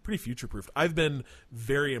pretty future-proofed. I've been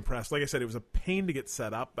very impressed. Like I said, it was a pain to get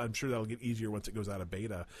set up. I'm sure that'll get easier once it goes out of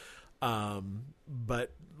beta.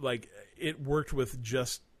 But like it worked with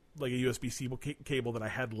just like a USB-C cable that I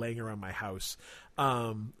had laying around my house.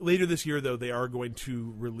 Later this year, though, they are going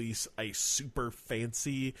to release a super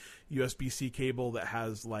fancy USB-C cable that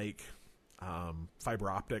has like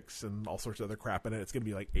fiber optics and all sorts of other crap in it. It's going to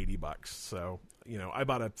be like $80. So, I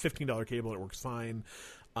bought a $15 cable. It works fine.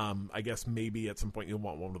 I guess maybe at some point you'll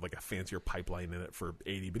want one with like a fancier pipeline in it for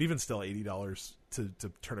 $80, but even still $80 to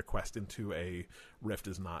turn a Quest into a Rift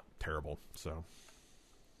is not terrible. So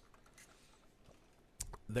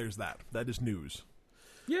there's that. That is news.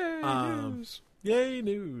 Yay, news. Yay,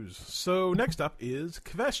 news. So next up is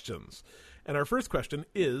questions. And our first question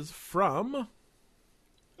is from...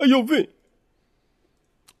 Hey, yo, Vin.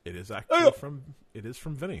 It is actually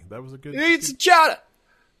from Vinny. That was a good... It's Chowder.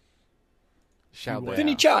 Shout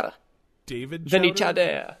Vinny out. Chowder. David Vinny Chowder?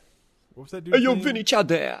 Chowder. What was that dude's Hey, yo, name? Vinny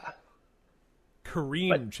Chowder.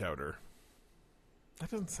 Kareem Chowder. That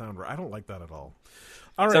doesn't sound right. I don't like that at all.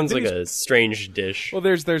 All right, Sounds like Vinny's- a strange dish. Well,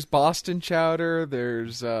 there's Boston chowder.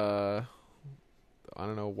 There's I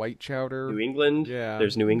don't know, white chowder. New England. Yeah.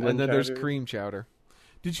 There's New England and then chowder. there's cream chowder.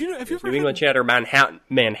 Did you know? Have you ever New England had, chowder,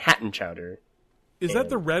 Manhattan chowder. is that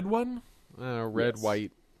the red one? Red, Yes.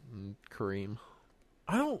 white, and cream.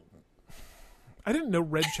 I didn't know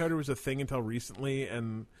red chowder was a thing until recently,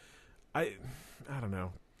 and I don't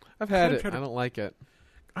know. I've had Clam it. chowder- I don't like it.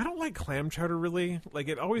 I don't like clam chowder really. Like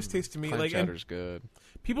it always tastes to me Clam like. And chowder's good.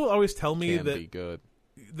 people always tell me Can be good.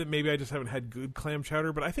 that maybe I just haven't had good clam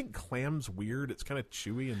chowder, but I think clam's weird. It's kind of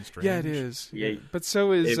chewy and strange. Yeah, it is. Yeah. But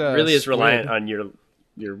so is It really is squid. reliant on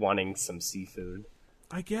your wanting some seafood.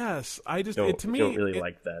 I guess I just Don't, to me don't really it-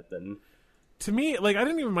 like that then. to me like I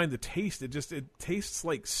didn't even mind the taste. It tastes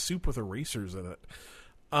like soup with erasers in it.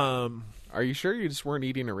 Are you sure you just weren't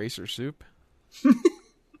eating eraser soup?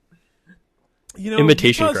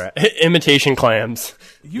 Imitation Utah's- imitation clams.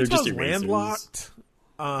 They're just Utah's erasers. landlocked.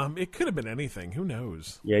 It could have been anything. Who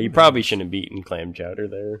knows? Yeah, you probably shouldn't have eaten clam chowder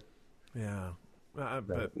there. Yeah,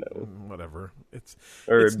 but no. whatever. It's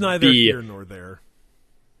Or neither B. here nor there.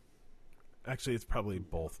 Actually, it's probably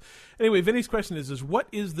both. Anyway, Vinny's question is what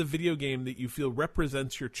is the video game that you feel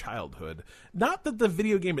represents your childhood? Not that the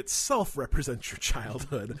video game itself represents your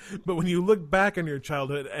childhood, but when you look back on your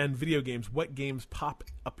childhood and video games, what games pop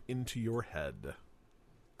up into your head?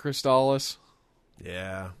 Crystalis.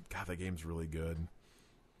 Yeah, God, that game's really good.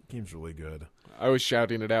 Game's really good. I was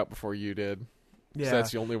shouting it out before you did. Yeah, So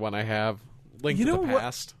that's the only one I have. Link You to know the what-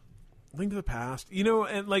 Past. Link to the Past,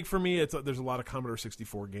 and like for me, there's a lot of Commodore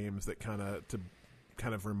 64 games that kind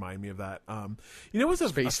of remind me of that. What's a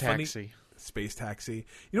Space a funny, Taxi. Space Taxi.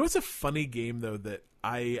 What's a funny game though that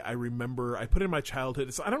I remember I put in my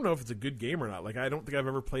childhood. I don't know if it's a good game or not. Like I don't think I've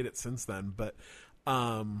ever played it since then. But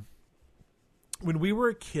when we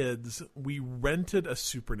were kids, we rented a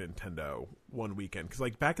Super Nintendo one weekend because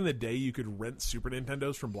like back in the day, you could rent Super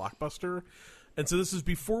Nintendos from Blockbuster, and so this is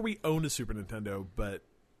before we owned a Super Nintendo, but.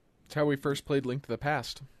 That's how we first played Link to the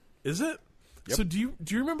Past. Is it? Yep. So do you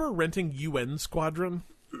remember renting UN Squadron?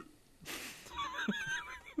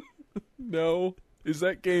 No. Is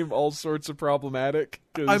that game all sorts of problematic?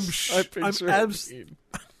 'Cause I picture it being-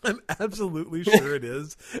 I'm absolutely sure it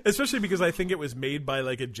is, especially because I think it was made by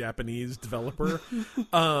like a Japanese developer.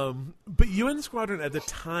 But UN Squadron at the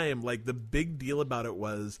time, like the big deal about it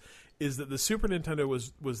is that the Super Nintendo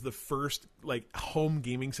was the first like home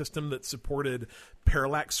gaming system that supported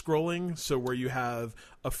parallax scrolling, so where you have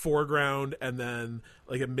a foreground and then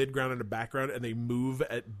like a midground and a background, and they move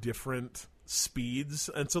at different speeds.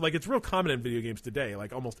 And so like it's real common in video games today.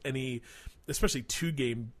 Like almost any, especially 2D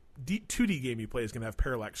game you play is going to have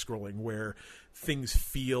parallax scrolling where things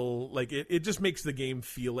feel like it just makes the game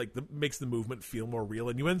feel like makes the movement feel more real.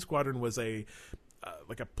 And UN Squadron was a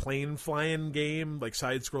like a plane flying game, like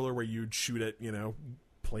side scroller where you'd shoot at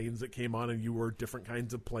planes that came on and you were different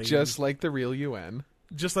kinds of planes, Just like the real UN.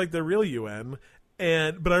 just like the real UN.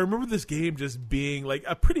 But I remember this game just being like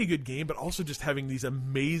a pretty good game, but also just having these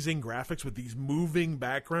amazing graphics with these moving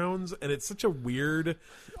backgrounds, and it's such a weird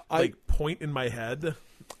point in my head.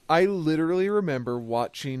 I literally remember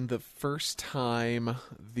watching the first time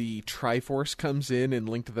the Triforce comes in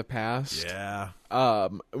Link to the Past. Yeah.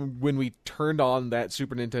 When we turned on that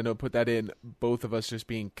Super Nintendo, put that in, both of us just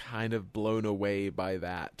being kind of blown away by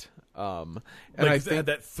that. And I think had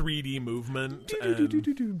that 3D movement. And,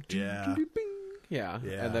 yeah,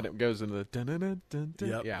 Yeah. and then it goes in the dun-dun-dun-dun-dun.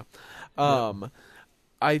 Yep. Yeah.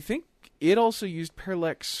 I think it also used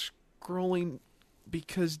parallax scrolling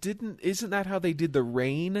because isn't that how they did the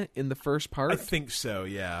rain in the first part? I think so,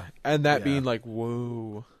 yeah. And that Yeah. being like,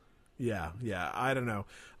 whoa. Yeah, I don't know.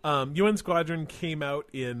 UN Squadron came out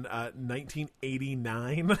in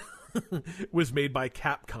 1989. Was made by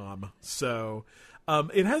Capcom. So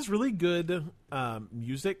it has really good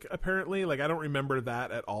music, apparently. Like, I don't remember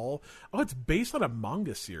that at all. Oh, it's based on a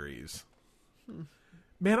manga series.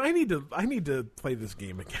 Man, I need to play this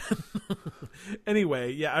game again.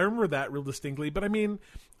 Anyway, yeah, I remember that real distinctly. But I mean,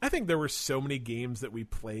 I think there were so many games that we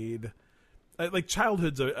played. Like,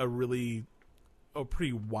 childhood's a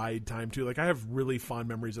pretty wide time too. Like, I have really fond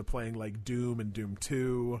memories of playing like Doom and Doom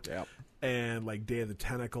 2. Yep. And like Day of the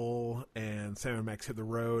Tentacle and Sam & Max Hit the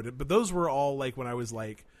Road. But those were all like when I was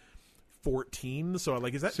like 14. So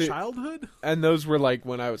like, is that childhood? And those were like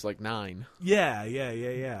when I was like 9.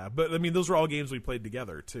 Yeah. But I mean, those were all games we played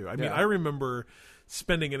together too. I mean, Yeah. I remember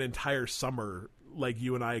spending an entire summer, like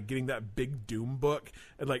you and I, getting that big Doom book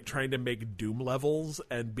and like trying to make Doom levels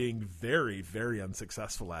and being very, very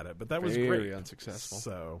unsuccessful at it. But that was great. Very unsuccessful.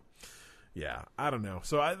 So, yeah, I don't know.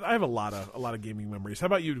 So I have a lot of gaming memories. How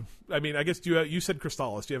about you? I mean, I guess you said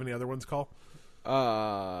Crystalis. Do you have any other ones, Call?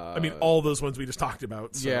 I mean, all those ones we just talked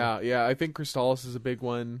about. So. Yeah. I think Crystalis is a big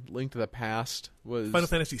one. Link to the Past was Final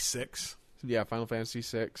Fantasy VI. Yeah, Final Fantasy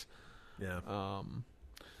VI. Yeah.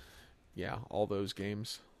 Yeah, all those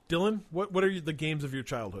games. Dylan, what are the games of your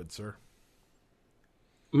childhood, sir?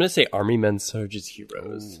 I'm going to say Army Men Sarge's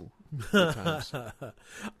Heroes. Good times.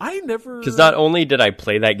 I never... Because not only did I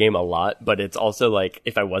play that game a lot, but it's also like,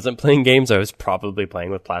 if I wasn't playing games, I was probably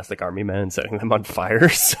playing with plastic army men and setting them on fire.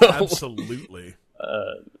 So, Absolutely.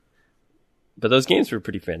 but those games were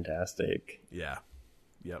pretty fantastic. Yeah.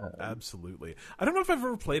 Yep, absolutely. I don't know if I've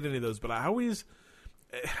ever played any of those, but I always...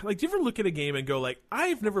 Like, do you ever look at a game and go, like,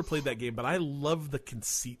 I've never played that game, but I love the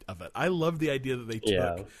conceit of it. I love the idea that they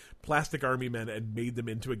took Plastic Army Men and made them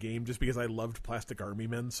into a game just because I loved Plastic Army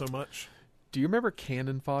Men so much. Do you remember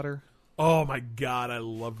Cannon Fodder? Oh, my God. I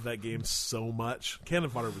loved that game so much. Cannon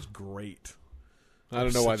Fodder was great. I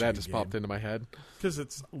don't know why Such a that good just game. popped into my head. Because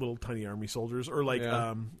it's little tiny army soldiers. Or, like,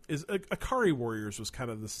 Akari Warriors was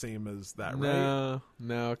kind of the same as that, right?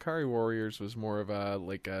 No. Akari Warriors was more of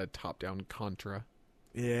a top-down Contra.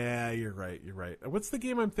 Yeah, you're right. What's the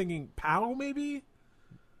game I'm thinking? POW, maybe?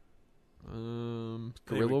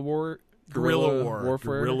 Guerrilla War? Guerrilla War.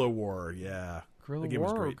 Warfare? Guerrilla War, yeah. Guerrilla The game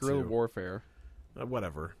was War or great, Guerrilla too. Warfare?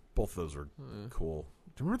 Whatever. Both those are cool.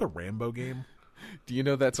 Do you remember the Rambo game? Do you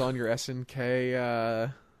know that's on your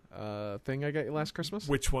SNK thing I got you last Christmas?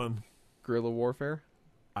 Which one? Guerrilla Warfare?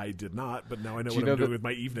 I did not, but now I know Do what you know I'm doing that- with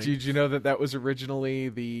my evening. Did you know that was originally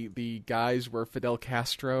the guys were Fidel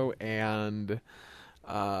Castro and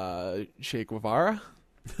Che Guevara?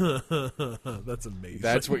 That's amazing.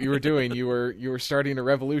 That's what you were doing. You were starting a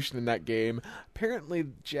revolution in that game. Apparently,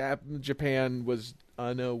 Japan was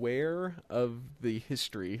unaware of the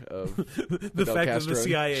history of the Fidel fact Castro that the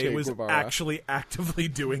CIA and Che was Guevara. actually actively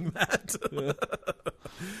doing that.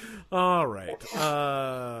 All right.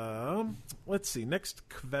 Let's see. Next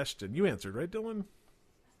question. You answered, right, Dylan?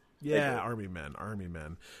 Yeah, Army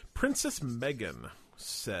Men. Princess Megan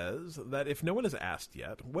says that if no one has asked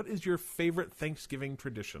yet, what is your favorite Thanksgiving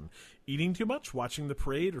tradition? Eating too much, watching the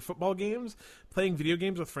parade or football games, playing video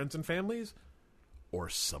games with friends and families, or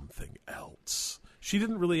something else? She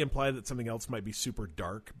didn't really imply that something else might be super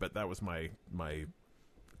dark, but that was my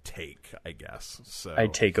take, I guess. So I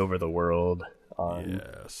take over the world.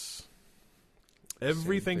 yes.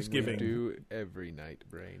 Every Same thing Thanksgiving. we do every night,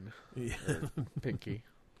 Brain. Yeah. Pinky.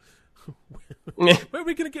 Where are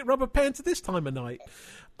we going to get rubber pants at this time of night?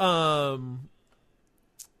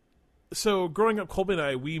 So growing up, Colby and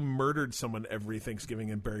I, we murdered someone every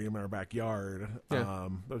Thanksgiving and buried him in our backyard. Yeah.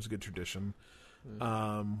 That was a good tradition.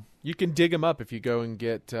 You can dig them up if you go and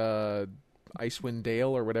get Icewind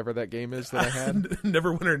Dale or whatever that game is that I had.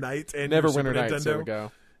 Neverwinter Nights and your Neverwinter Super Nights. There Nintendo. we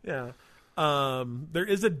go. Yeah. There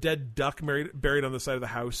is a dead duck buried on the side of the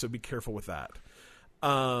house, so be careful with that.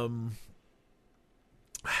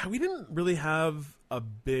 We didn't really have a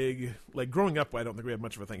big, like, growing up, I don't think we had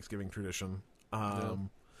much of a Thanksgiving tradition.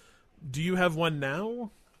 Do you have one now?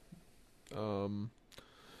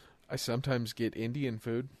 I sometimes get Indian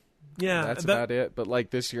food. Yeah, That's about it. But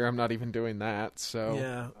like this year, I'm not even doing that. So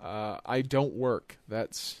Yeah. I don't work.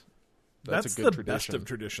 That's a good the tradition. best of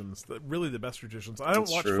traditions. Really, the best traditions. I don't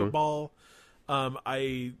That's watch true. football.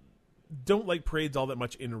 I don't like parades all that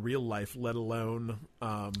much in real life, let alone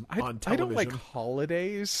on television. I don't like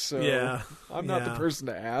holidays, so Yeah, I'm not the yeah. person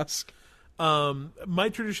to ask. My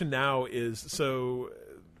tradition now is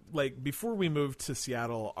like before we moved to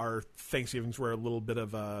Seattle, our Thanksgivings were a little bit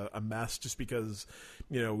of a mess, just because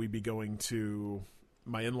we'd be going to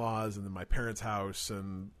my in-laws and then my parents' house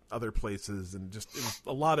and other places, and just it was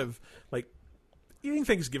a lot of like eating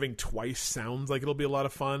Thanksgiving twice sounds like it'll be a lot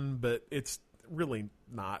of fun, but it's really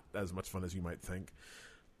not as much fun as you might think.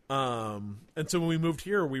 And so when we moved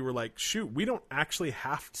here, we were like, shoot, we don't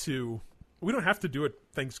have to do a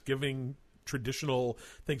traditional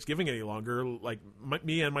Thanksgiving any longer. Like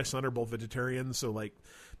me and my son are both vegetarians, so like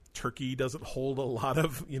turkey doesn't hold a lot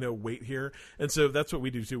of weight here, and so that's what we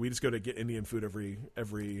do too. We just go to get Indian food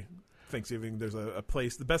every Thanksgiving. There's a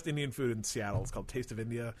place, the best Indian food in Seattle. It's called Taste of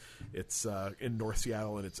India. It's in North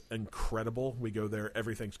Seattle, and it's incredible. We go there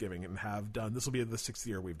every Thanksgiving and have done. This will be the 6th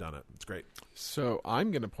year we've done it. It's great. So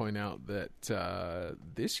I'm going to point out that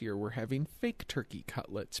this year we're having fake turkey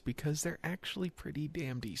cutlets because they're actually pretty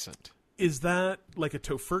damn decent. Is that like a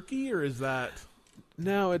tofurkey, or is that?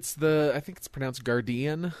 No, I think it's pronounced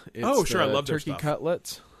Guardian. It's Oh, sure, I love their turkey stuff.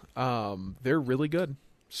 cutlets. They're really good.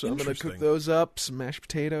 So I'm going to cook Interesting. those up, some mashed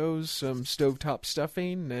potatoes, some stovetop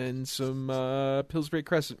stuffing, and some Pillsbury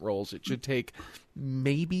Crescent rolls. It should take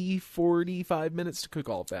maybe 45 minutes to cook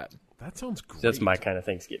all of that. That sounds great. That's my kind of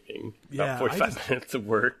Thanksgiving. Yeah, About 45 minutes of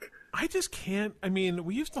work. I just can't. I mean,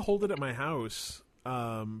 we used to hold it at my house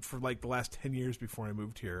for like the last 10 years before I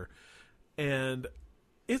moved here, and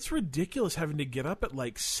it's ridiculous having to get up at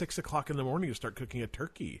like 6 o'clock in the morning to start cooking a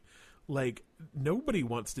turkey. Like, nobody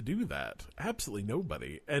wants to do that. Absolutely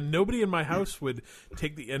nobody. And nobody in my house would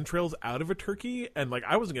take the entrails out of a turkey. And, like,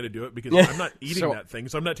 I wasn't going to do it because I'm not eating that thing,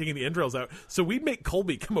 so I'm not taking the entrails out. So we'd make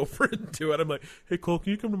Colby come over and do it. I'm like, hey, Cole,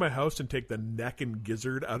 can you come to my house and take the neck and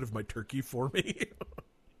gizzard out of my turkey for me?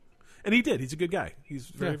 And he did. He's a good guy. He's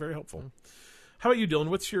very, very helpful. How about you, Dylan?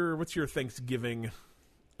 What's your Thanksgiving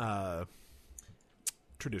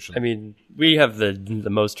tradition? I mean, we have the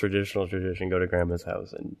most traditional tradition, go to grandma's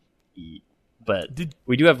house and eat. But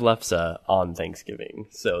we do have lefse on Thanksgiving,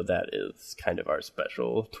 so that is kind of our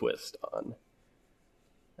special twist on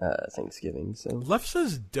Thanksgiving. So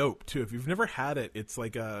Lefse's dope too. If you've never had it, it's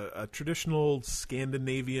like a traditional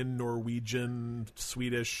Scandinavian, Norwegian,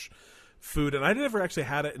 Swedish food, and I never actually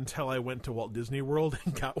had it until I went to Walt Disney World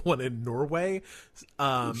and got one in Norway.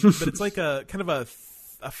 But it's like a kind of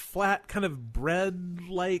a flat kind of bread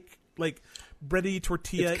like bready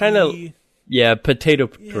tortilla. It's kind of potato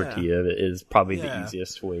tortilla is probably the Yeah.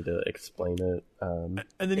 easiest way to explain it. And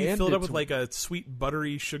then you And fill it up it's- with like a sweet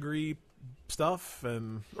buttery sugary stuff,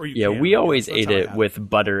 We always That's ate how I it had with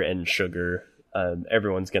butter and sugar.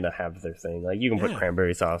 Everyone's gonna have their thing. Like you can put Yeah.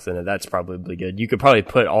 cranberry sauce in it. That's probably good. You could probably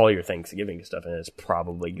put all your Thanksgiving stuff in it. It's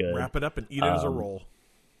probably good. Wrap it up and eat it as a roll.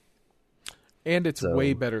 And it's So-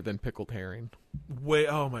 way better than pickled herring.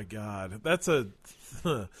 Oh my god, that's a.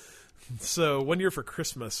 So one year for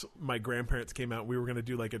Christmas, my grandparents came out. We were going to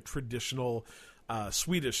do like a traditional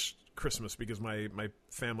Swedish Christmas because my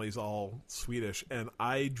family's all Swedish, and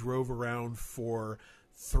I drove around for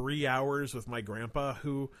 3 hours with my grandpa,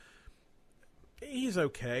 who he's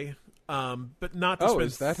okay, but not to spend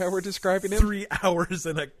Is that how we're describing him? 3 hours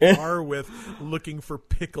in a car with looking for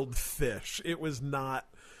pickled fish. It was not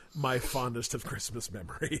my fondest of Christmas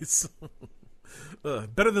memories.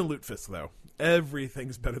 Better than Lutefisk, though.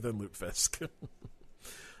 Everything's better than Lutefisk.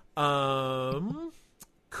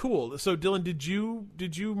 Cool. So, Dylan, did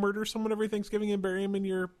you murder someone every Thanksgiving and bury him in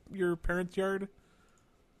your parents' yard?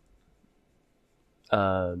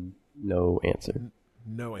 No answer.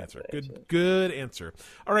 No answer. Good answer.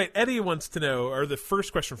 All right, Eddie wants to know, or the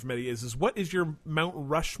first question from Eddie is what is your Mount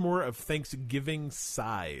Rushmore of Thanksgiving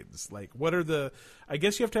sides? Like, what are the? I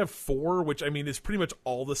guess you have to have 4, which I mean is pretty much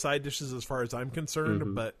all the side dishes as far as I'm concerned.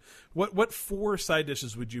 Mm-hmm. But what 4 side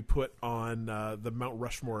dishes would you put on the Mount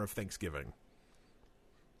Rushmore of Thanksgiving?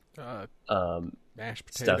 Mashed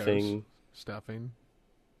potatoes, Stuffing,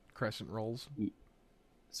 crescent rolls.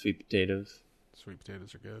 sweet potatoes, Sweet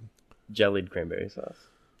potatoes are good. jellied cranberry sauce.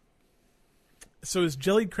 So is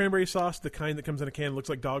jellied cranberry sauce the kind that comes in a can and looks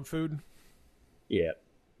like dog food? Yeah.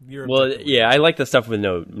 You're Well, objectively- yeah, I like the stuff with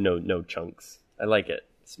no chunks. I like it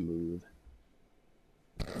smooth.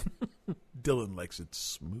 Dylan likes it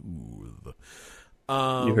smooth.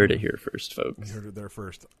 You heard it here first, folks. You heard it there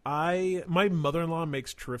first. My mother-in-law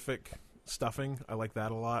makes terrific stuffing. I like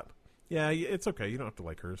that a lot. Yeah, it's okay. You don't have to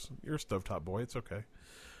like hers. You're a stovetop boy. It's okay.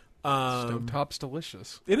 Stovetop's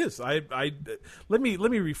delicious. It is. Let me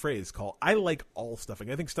rephrase, Cole. I like all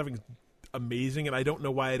stuffing. I think stuffing's amazing, and I don't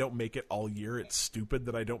know why I don't make it all year. It's stupid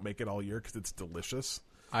that I don't make it all year because it's delicious.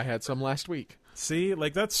 I had some last week. See,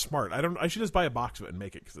 like that's smart. I should just buy a box of it and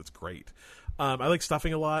make it because it's great. I like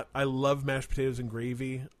stuffing a lot. I love mashed potatoes and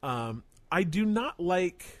gravy. I do not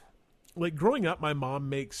like growing up. My mom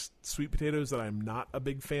makes sweet potatoes that I'm not a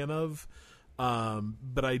big fan of,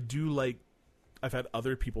 but I do like. I've had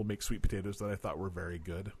other people make sweet potatoes that I thought were very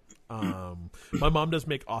good. My mom does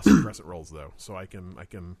make awesome crescent rolls though, so I can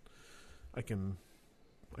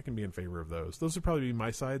be in favor of those. Those would probably be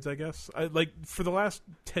my sides, I guess. For the last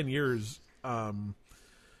 10 years,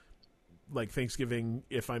 like Thanksgiving,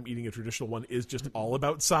 if I'm eating a traditional one, is just all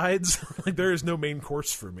about sides. Like there is no main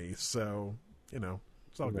course for me, so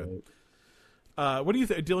it's all good. What do you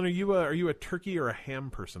think, Dylan? Are you a turkey or a ham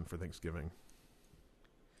person for Thanksgiving?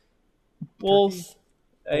 Both.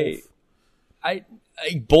 I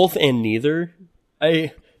both and neither.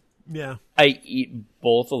 I eat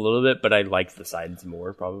both a little bit, but I like the sides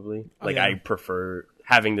more probably. I prefer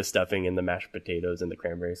having the stuffing and the mashed potatoes and the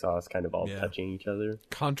cranberry sauce kind of all touching each other.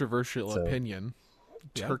 Controversial opinion.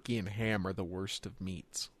 Turkey and ham are the worst of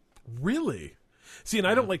meats. Really? See, and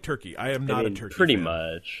I don't like turkey. I am not a turkey pretty fan.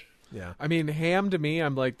 much. Yeah. I mean, ham to me,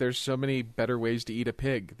 I'm like, there's so many better ways to eat a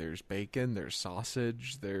pig. There's bacon, there's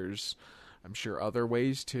sausage, there's, I'm sure, other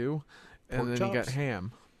ways too. And Pork then you chops? got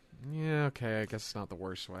ham. Yeah, okay, I guess it's not the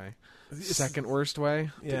worst way. Second worst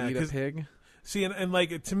way to eat a pig? See, and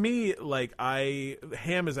like to me, like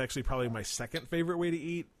ham is actually probably my second favorite way to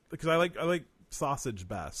eat because I like sausage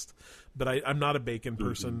best, but I'm not a bacon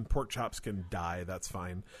person. Mm-hmm. Pork chops can die. That's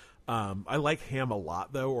fine. I like ham a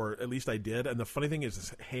lot though, or at least I did. And the funny thing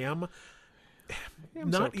is Ham's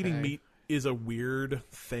not eating meat is a weird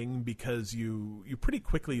thing because you pretty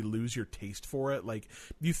quickly lose your taste for it. Like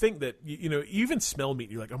you think that you even smell meat,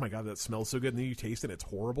 you're like, oh my god, that smells so good, and then you taste it, and it's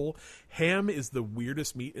horrible. Ham is the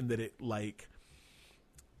weirdest meat in that it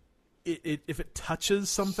if it touches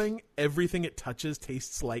something, everything it touches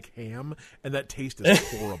tastes like ham, and that taste is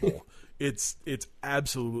horrible. It's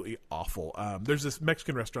absolutely awful. There's this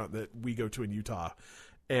Mexican restaurant that we go to in Utah,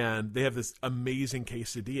 and they have this amazing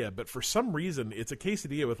quesadilla, but for some reason it's a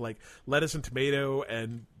quesadilla with like lettuce and tomato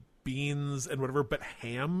and beans and whatever, but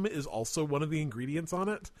ham is also one of the ingredients on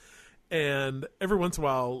it. And every once in a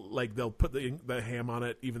while, like they'll put the ham on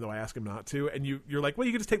it, even though I ask them not to. And you're like, well,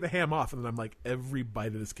 you can just take the ham off. And then I'm like, every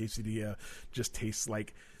bite of this quesadilla just tastes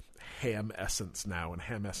like ham essence now, and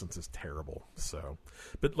ham essence is terrible. So,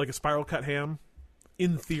 but like a spiral cut ham,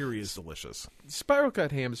 in theory, is delicious. Spiral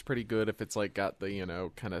cut ham is pretty good if it's like got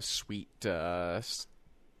the kind of sweet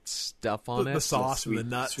stuff on it, the sauce and the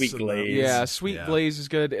nuts, sweet glaze. Yeah, sweet glaze is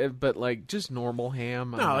good, but like just normal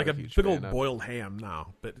ham. No, like a big old boiled ham. No,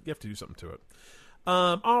 but you have to do something to it.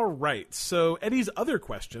 All right. So Eddie's other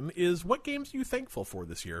question is, what games are you thankful for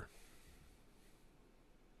this year?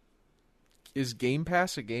 Is Game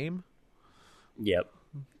Pass a game? Yep.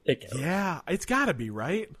 Yeah, it's got to be,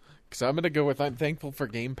 right? Because I'm going to go with I'm thankful for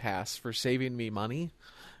Game Pass for saving me money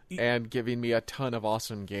and giving me a ton of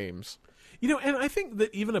awesome games. And I think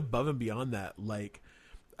that even above and beyond that, like,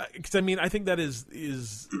 because I mean, I think that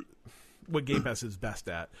is what Game Pass is best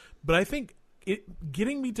at. But I think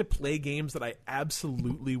getting me to play games that I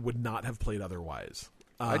absolutely would not have played otherwise.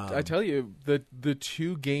 I tell you, the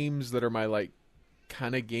two games that are my like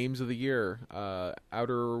kind of games of the year,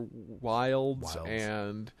 Outer Wilds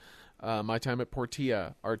and My Time at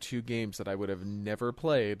Portia, are two games that I would have never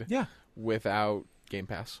played without Game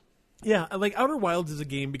Pass. Yeah, like Outer Wilds is a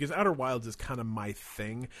game because Outer Wilds is kind of my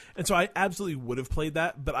thing. And so I absolutely would have played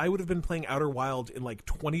that, but I would have been playing Outer Wilds in like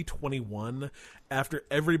 2021 after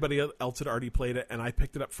everybody else had already played it, and I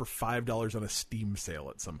picked it up for $5 on a Steam sale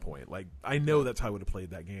at some point. Like, I know that's how I would have played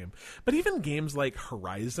that game. But even games like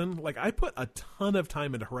Horizon, like I put a ton of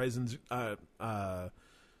time into Horizon's not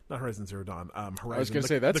Horizon Zero Dawn. Horizon. I was going to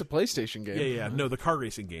say, that's a PlayStation game. Yeah. No, the car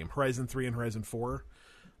racing game. Horizon 3 and Horizon 4.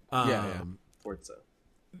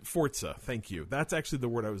 Forza, thank you. That's actually the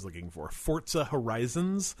word I was looking for. Forza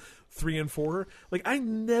Horizons 3 and 4. Like, I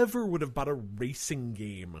never would have bought a racing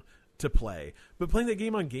game to play. But playing that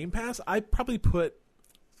game on Game Pass, I probably put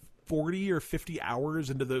 40 or 50 hours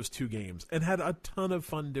into those two games and had a ton of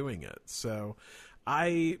fun doing it. So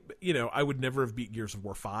I would never have beat Gears of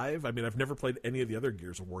War 5. I mean, I've never played any of the other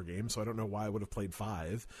Gears of War games, so I don't know why I would have played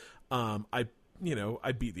 5. I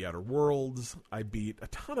I beat The Outer Worlds. I beat a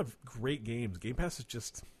ton of great games. Game Pass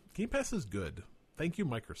is good. Thank you,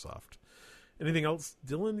 Microsoft. Anything else,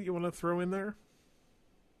 Dylan, that you want to throw in there?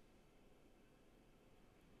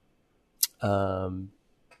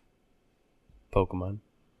 Pokemon.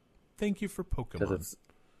 Thank you for Pokemon. Because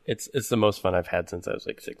it's the most fun I've had since I was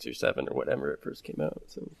like 6 or 7 or whatever it first came out.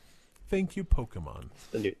 So thank you, Pokemon.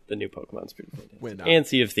 The new Pokemon's pretty fantastic. When, And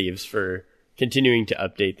Sea of Thieves for continuing to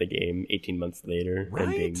update the game 18 months later Right?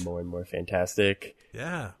 and being more and more fantastic.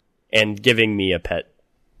 Yeah. And giving me a pet.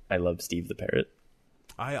 I love Steve the Parrot.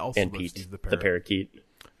 I also And love Pete Steve the the Parakeet.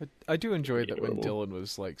 I do enjoy that when Adorable. Dylan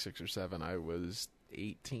was like 6 or 7, I was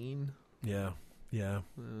 18. Yeah. Yeah.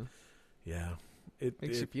 Yeah.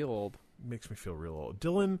 Makes you It feel old. makes me feel real old.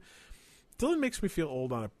 Dylan makes me feel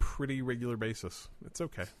old on a pretty regular basis. It's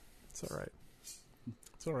okay. It's all right.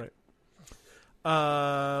 It's all right.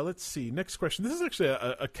 Let's see. Next question. This is actually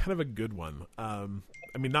a kind of a good one.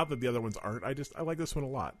 Not that the other ones aren't. I like this one a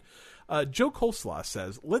lot. Joe Coleslaw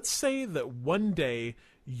says, let's say that one day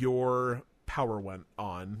your power went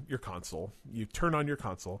on your console. You turn on your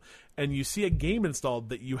console and you see a game installed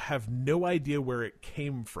that you have no idea where it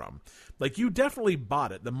came from. Like, you definitely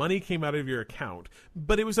bought it. The money came out of your account,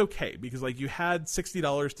 but it was okay because like you had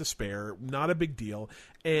 $60 to spare, not a big deal.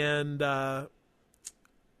 And,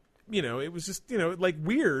 it was just, like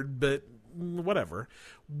weird, but whatever.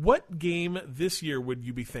 What game this year would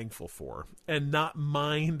you be thankful for and not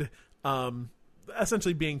mind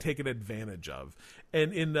essentially being taken advantage of?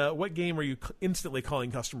 And in what game are you instantly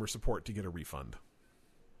calling customer support to get a refund?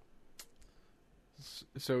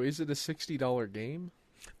 So is it a $60 game?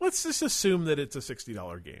 Let's just assume that it's a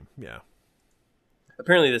 $60 game. Yeah.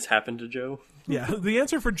 Apparently this happened to Joe. Yeah. The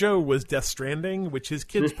answer for Joe was Death Stranding, which his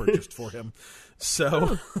kids purchased for him.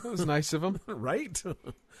 So, That was nice of him. right?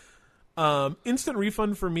 Instant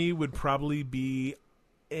refund for me would probably be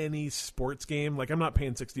any sports game. Like, I'm not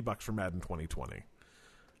paying $60 for Madden 2020.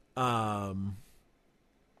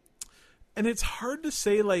 And it's hard to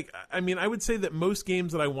say, like, I would say that most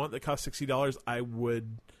games that I want that cost $60, I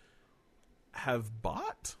would have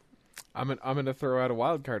bought. I'm gonna throw out a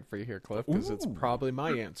wild card for you here, Cliff, because it's Ooh. probably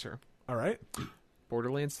my answer. All right.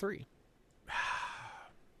 Borderlands 3.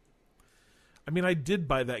 I did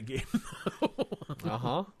buy that game.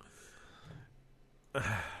 Uh-huh.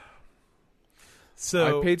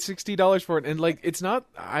 So I paid $60 for it, and like it's not.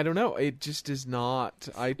 I don't know. It just is not.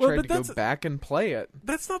 I Well, tried but to go that's- back and play it.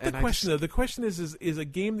 that's not the and I question, just- though. The question is a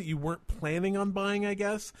game that you weren't planning on buying, I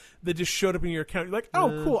guess, that just showed up in your account. You're like,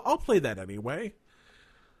 oh, cool, I'll play that anyway.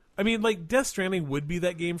 Like, Death Stranding would be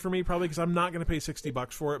that game for me, probably, because I'm not going to pay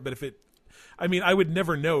 $60 for it. But if it, I would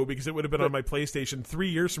never know because it would have been on my PlayStation. 3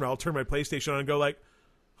 years from now, I'll turn my PlayStation on and go like,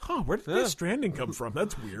 where did Death Stranding come from?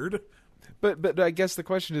 That's weird. But I guess the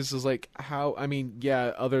question is like how.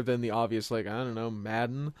 Yeah. Other than the obvious, like I don't know,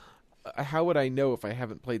 Madden. How would I know if I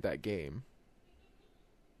haven't played that game?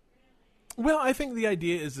 Well, I think the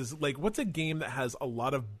idea is like, what's a game that has a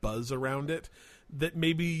lot of buzz around it that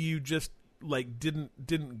maybe you just like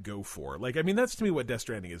didn't go for? Like, that's to me what Death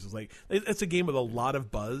Stranding is like, it's a game with a lot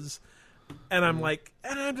of buzz, and I'm like,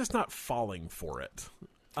 I'm just not falling for it.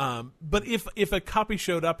 But if a copy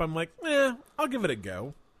showed up, I'm like, I'll give it a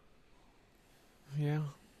go. Yeah.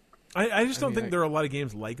 I just don't think there are a lot of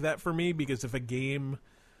games like that for me, because if a game,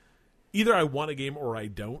 either I want a game or I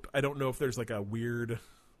don't know if there's like a weird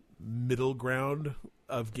middle ground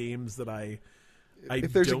of games that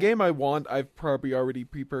If there's don't- a game I want, I've probably already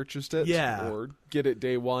pre-purchased it. Yeah. Or get it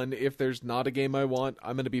day one. If there's not a game I want,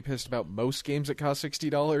 I'm going to be pissed about most games that cost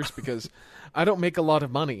 $60 because I don't make a lot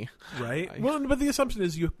of money. right? Well, but the assumption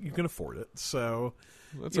is you can afford it. So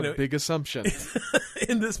That's You a know- big assumption.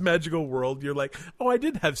 in this magical world, you're like, I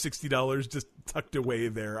did have $60 just tucked away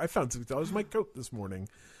there. I found $60 in my coat this morning.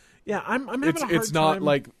 Yeah, I'm having a hard It's not time.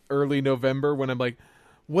 like early November when I'm like,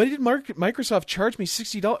 what did Microsoft charge me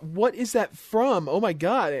 $60? What is that from? Oh my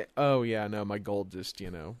god! Oh yeah, no, my gold just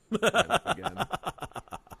went up again.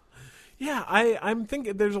 Yeah, I'm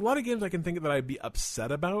thinking there's a lot of games I can think of that I'd be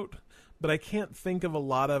upset about, but I can't think of a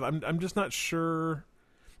lot of. I'm just not sure.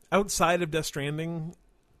 Outside of Death Stranding,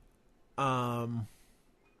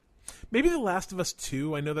 maybe The Last of Us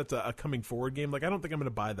 2. I know that's a coming forward game. Like, I don't think I'm going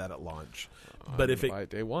to buy that at launch. But if it, by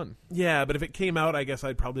day one, yeah, but if it came out, I guess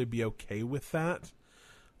I'd probably be okay with that.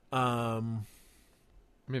 I mean,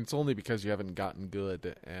 it's only because you haven't gotten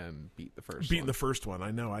good and beat the first. Beating one. the first one,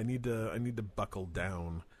 I know. I need to buckle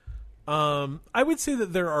down. I would say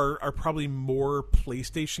that there are probably more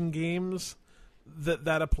PlayStation games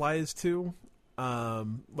that applies to.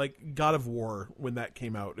 Like God of War, when that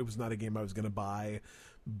came out, it was not a game I was going to buy,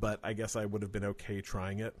 but I guess I would have been okay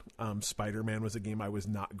trying it. Spider-Man was a game I was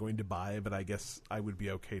not going to buy, but I guess I would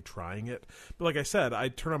be okay trying it. But like I said, I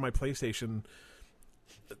turn on my PlayStation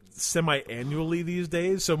semi-annually these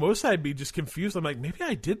days, so most I'd be just confused. I'm like, maybe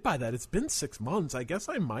I did buy that. It's been 6 months. I guess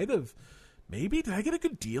I might have. Maybe did I get a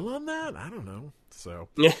good deal on that? I don't know. So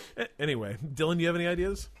anyway, Dylan, you have any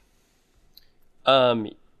ideas?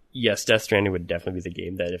 Yes, Death Stranding would definitely be the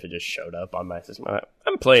game that if it just showed up on my system,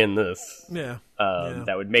 I'm playing this. Yeah.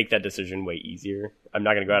 That would make that decision way easier. I'm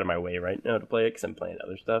not going to go out of my way right now to play it because I'm playing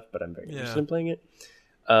other stuff, but I'm very interested in playing it.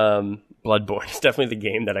 Bloodborne is definitely the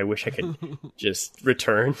game that I wish I could just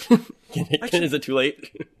return. Is it too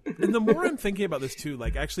late? And the more I'm thinking about this too,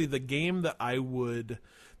 like actually the game that I would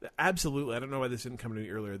absolutely, I don't know why this didn't come to me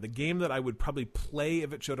earlier, the game that I would probably play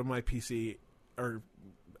if it showed on my PC or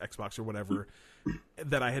Xbox or whatever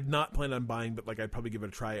that I had not planned on buying, but like I'd probably give it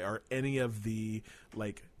a try, are any of the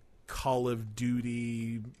like Call of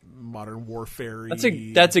Duty, Modern Warfare. That's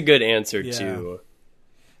a good answer too.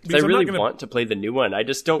 Because I really want to play the new one. I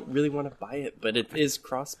just don't really want to buy it, but it is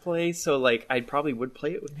crossplay, so like I probably would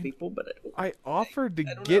play it with people. But I offered to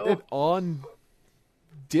get it on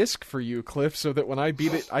disc for you, Cliff, so that when I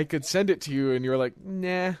beat it, I could send it to you, and you're like,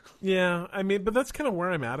 nah. Yeah, I mean, but that's kind of where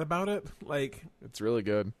I'm at about it. Like, it's really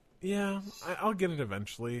good. Yeah, I'll get it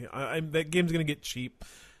eventually. That game's going to get cheap.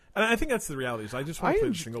 And I think that's the reality. So I just want to play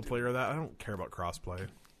the single player of that. I don't care about crossplay.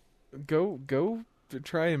 Go to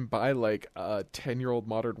try and buy like a 10-year-old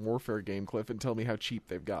Modern Warfare game, Cliff, and tell me how cheap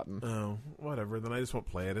they've gotten. Oh, whatever. Then I just won't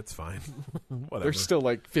play it. It's fine. Whatever. They're still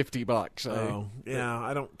like $50. Oh, yeah.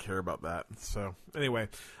 I don't care about that. So anyway,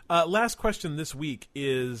 last question this week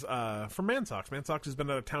is from Mansox. Mansox has been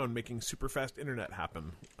out of town making super fast internet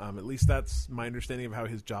happen. At least that's my understanding of how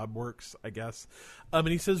his job works, I guess. And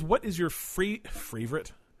he says, what is your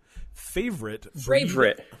favorite?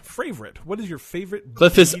 What is your favorite?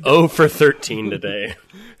 Cliff is 0 for 13 today.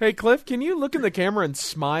 Hey, Cliff, can you look in the camera and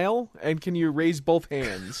smile? And can you raise both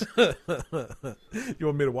hands? You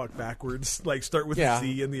want me to walk backwards? Like start with the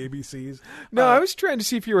Z and the ABCs? No, I was trying to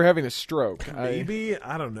see if you were having a stroke. Maybe.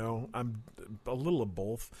 I don't know. I'm a little of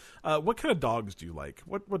both. What kind of dogs do you like?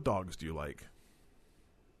 What dogs do you like?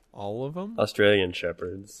 All of them? Australian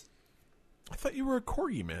Shepherds. I thought you were a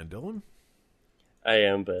Corgi man, Dylan. I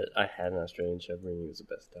am, but I had an Australian Shepherd and he was the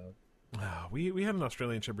best dog. We had an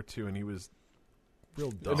Australian Shepherd too, and he was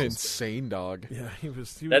real dumb. An insane dog. Yeah, he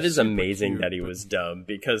was that is amazing cute, that he was dumb,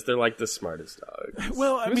 because they're like the smartest dogs.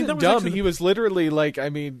 Well, I mean, that was dumb. He was literally like, I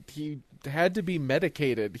mean, he had to be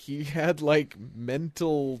medicated. He had like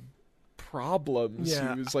mental problems.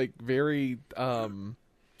 Yeah. He was like very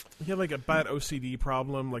he had like a bad OCD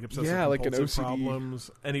problem, like obsessive like an compulsive OCD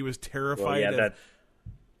problems, and he was terrified.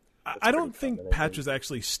 I don't think Patch is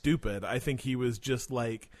actually stupid. I think he was just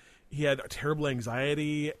like, he had terrible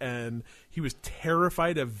anxiety and he was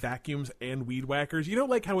terrified of vacuums and weed whackers. You know,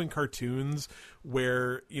 like how in cartoons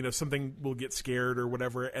where, you know, something will get scared or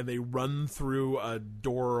whatever and they run through a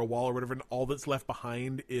door or a wall or whatever and all that's left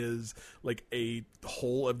behind is like a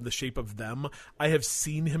hole of the shape of them. I have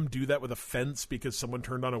seen him do that with a fence because someone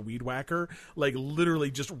turned on a weed whacker. Like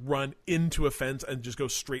literally just run into a fence and just go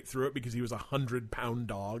straight through it because he was 100-pound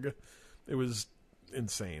dog. It was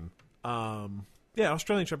insane. Yeah,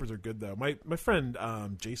 Australian Shepherds are good though. My friend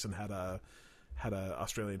Jason had a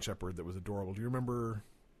Australian Shepherd that was adorable. Do you remember?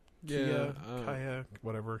 Kaya,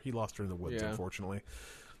 whatever. He lost her in the woods, unfortunately.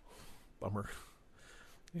 Bummer.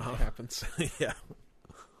 It happens. Yeah,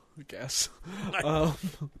 I guess. I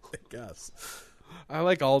guess. I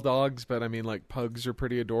like all dogs, but I mean, like pugs are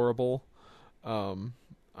pretty adorable.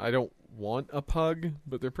 I don't want a pug,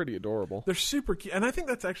 but they're pretty adorable. They're super cute, and I think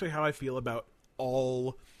that's actually how I feel about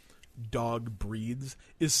all dog breeds.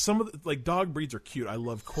 Is some of the, like, dog breeds are cute. I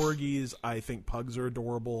love corgis. I think pugs are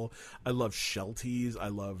adorable. I love Shelties. I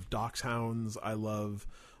love dachshunds. I love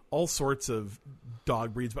all sorts of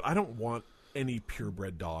dog breeds, but I don't want any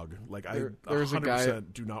purebred dog. Like, I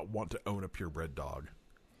 100% do not want to own a purebred dog.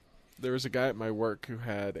 There was a guy at my work who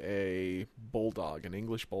had a bulldog, an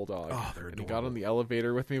English bulldog. Oh, they're adorable. And he got on the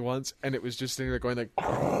elevator with me once, and it was just sitting there going like...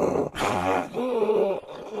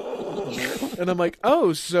 And I'm like,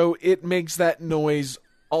 oh, so it makes that noise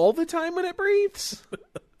all the time when it breathes?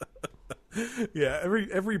 Yeah,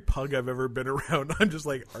 every pug I've ever been around, I'm just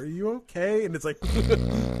like, are you okay? And it's like...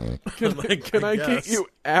 Can I get you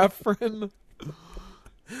Afrin?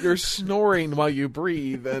 You're snoring while you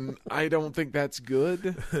breathe, and I don't think that's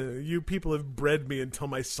good. You people have bred me until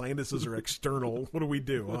my sinuses are external. What do we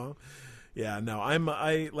do, huh? Yeah, no,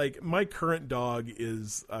 I like my current dog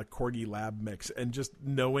is a Corgi Lab mix, and just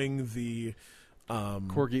knowing the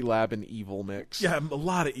Corgi Lab and evil mix. Yeah, a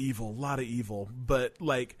lot of evil, but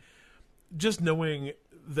like just knowing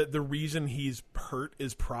that the reason he's hurt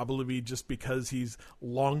is probably just because he's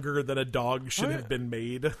longer than a dog should have been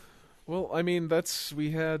made. Well, I mean,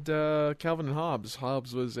 we had Calvin and Hobbes.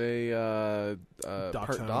 Hobbes was a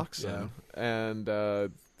part dachshund,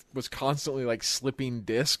 and was constantly like slipping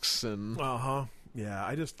discs and.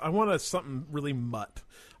 Yeah, I want something really mutt.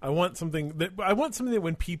 I want something that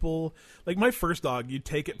when people like my first dog, you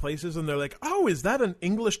take it places and they're like, "Oh, is that an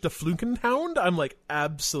English Deflukenhound?" I'm like,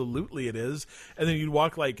 "Absolutely, it is." And then you'd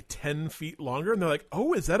walk like 10 feet longer, and they're like,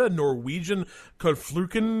 "Oh, is that a Norwegian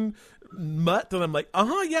Korfluken mutt?" And I'm like,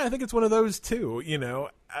 yeah, I think it's one of those too." You know,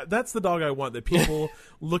 that's the dog I want that people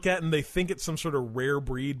look at and they think it's some sort of rare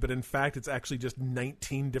breed, but in fact, it's actually just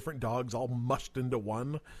 19 different dogs all mushed into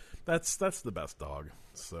one. That's the best dog.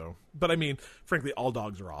 So, but I mean, frankly, all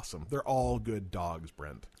dogs are awesome. They're all good dogs,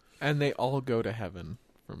 Brent. And they all go to heaven,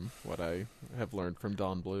 from what I have learned from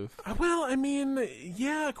Don Bluth. Well, I mean,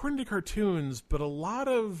 yeah, according to cartoons, but a lot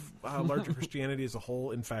of larger Christianity as a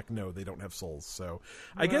whole, in fact, no, they don't have souls. So,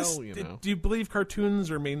 I guess, do you believe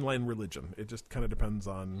cartoons or mainline religion? It just kind of depends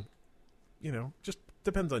on, just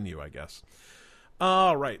depends on you, I guess.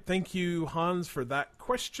 All right. Thank you, Hans, for that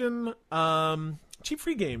question. Cheap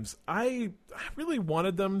free games. I really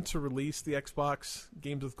wanted them to release the Xbox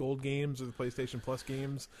Games with Gold games or the PlayStation Plus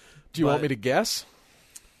games. Do you want me to guess?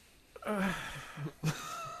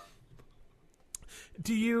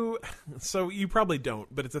 Do you? So you probably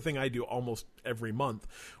don't, but it's a thing I do almost every month,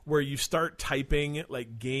 where you start typing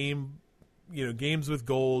like Games with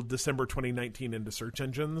Gold December 2019 into search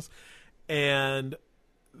engines, and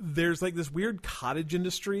there's like this weird cottage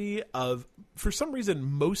industry of, for some reason,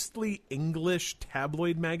 mostly English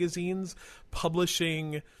tabloid magazines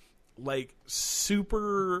publishing like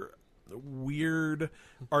super weird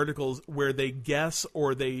articles where they guess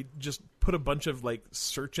or they just put a bunch of like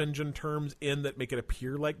search engine terms in that make it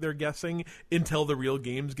appear like they're guessing until the real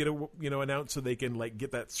games get announced, so they can like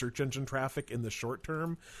get that search engine traffic in the short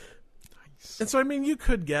term. And so, I mean, you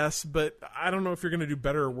could guess, but I don't know if you're going to do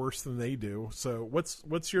better or worse than they do. So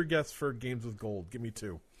what's your guess for Games with Gold? Give me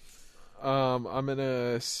two. I'm going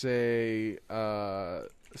to say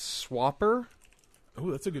Swapper. Oh,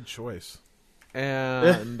 that's a good choice.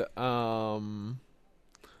 And what's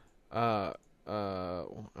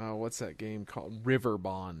that game called? River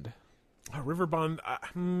Bond. River Bond. I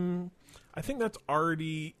think that's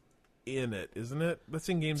already in it, isn't it? That's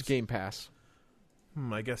in games. It's Game Pass.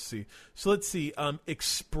 I guess see. So let's see.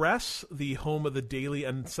 Express, the home of the Daily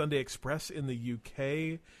and Sunday Express in the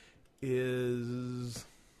UK, is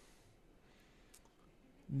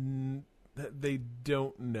they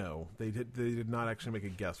don't know. They did not actually make a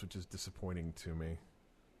guess, which is disappointing to me.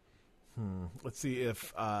 Let's see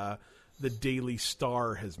if the Daily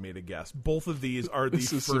Star has made a guess. Both of these are the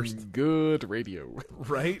this is first. Some good radio,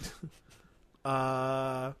 right?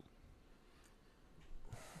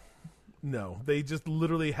 No, they just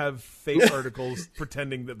literally have fake articles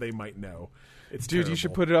pretending that they might know. It's Dude, terrible. You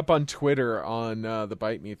should put it up on Twitter on the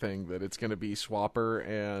Bite Me thing that it's going to be Swapper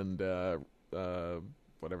and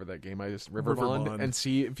whatever that game is, River Bond, and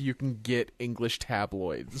see if you can get English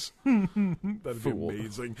tabloids. That'd be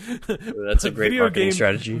amazing. That's a great marketing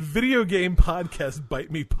strategy. Video game podcast,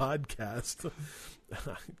 Bite Me podcast.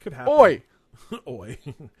 Could happen. Oi! Oi.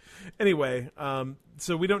 Anyway,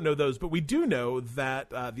 so we don't know those, but we do know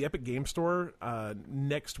that the Epic Game Store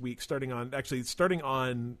next week, starting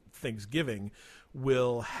on Thanksgiving,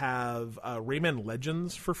 will have Rayman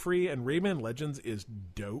Legends for free, and Rayman Legends is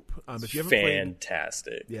dope. If you haven't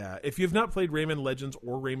fantastic. If you have not played Rayman Legends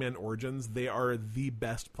or Rayman Origins, they are the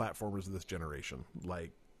best platformers of this generation,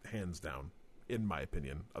 like hands down, in my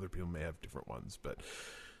opinion. Other people may have different ones, but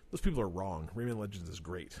those people are wrong. Rayman Legends is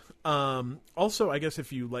great. Also, I guess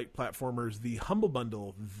if you like platformers, the Humble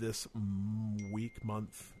Bundle this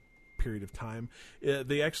month period of time, I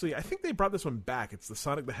think they brought this one back. It's the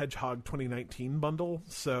Sonic the Hedgehog 2019 bundle.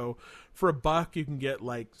 So for $1, you can get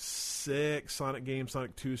like 6 Sonic games: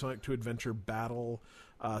 Sonic 2, Sonic 2 Adventure Battle,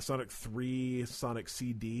 Sonic 3, Sonic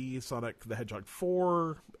CD, Sonic the Hedgehog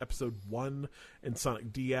 4, Episode 1, and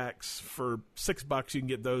Sonic DX. For $6, you can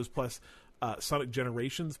get those plus Sonic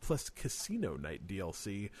Generations plus Casino Night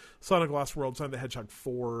DLC, Sonic Lost World, Sonic the Hedgehog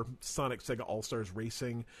 4, Sonic Sega All-Stars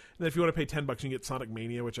Racing. And then if you want to pay $10, you can get Sonic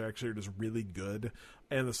Mania, which I actually heard is really good,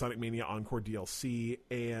 and the Sonic Mania Encore DLC,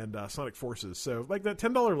 and Sonic Forces. So like that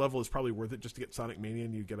 $10 level is probably worth it just to get Sonic Mania,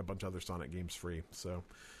 and you get a bunch of other Sonic games free. So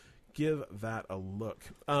give that a look.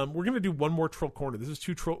 We're going to do one more Troll Corner. This is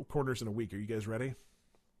 2 Troll Corners in a week. Are you guys ready?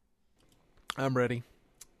 I'm ready.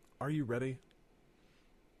 Are you ready?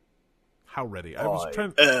 How ready? I was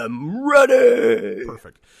trying. am ready.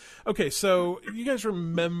 Perfect. Okay, so you guys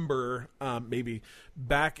remember maybe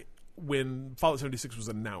back when Fallout 76 was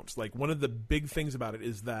announced, like one of the big things about it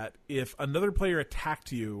is that if another player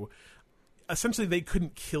attacked you, essentially they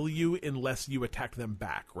couldn't kill you unless you attacked them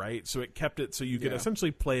back, right? So it kept it so you could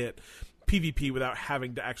essentially play it PvP without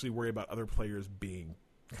having to actually worry about other players being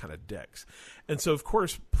kind of dicks. And so, of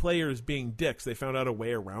course, players being dicks, they found out a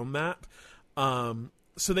way around that.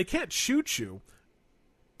 So they can't shoot you,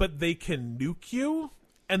 but they can nuke you.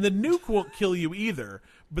 And the nuke won't kill you either.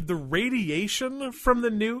 But the radiation from the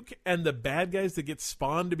nuke and the bad guys that get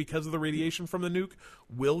spawned because of the radiation from the nuke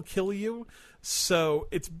will kill you. So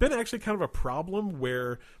it's been actually kind of a problem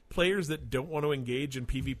where players that don't want to engage in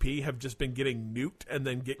PvP have just been getting nuked and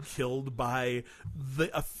then get killed by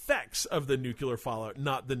the effects of the nuclear fallout,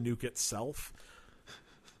 not the nuke itself.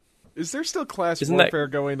 Is there still class warfare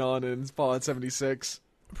going on in Fallout 76?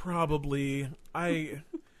 Probably.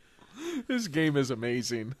 This game is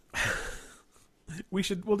amazing.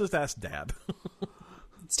 We'll just ask Dad.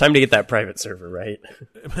 It's time to get that private server, right?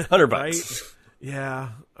 $100. Right?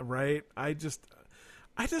 Yeah, right. I just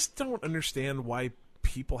don't understand why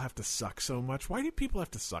people have to suck so much. Why do people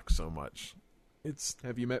have to suck so much?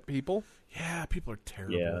 Have you met people? Yeah, people are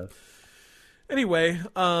terrible. Yeah. Anyway,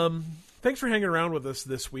 thanks for hanging around with us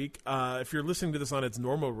this week. If you're listening to this on its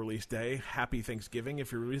normal release day, happy Thanksgiving.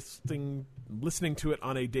 If you're listening to it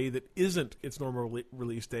on a day that isn't its normal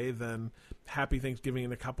release day, then happy Thanksgiving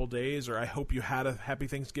in a couple days, or I hope you had a happy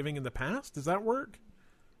Thanksgiving in the past. Does that work?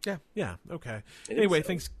 Yeah. Yeah, okay. Anyway,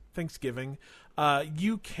 Thanksgiving.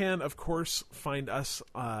 You can, of course, find us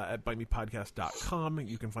at bitemepodcast.com.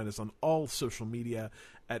 You can find us on all social media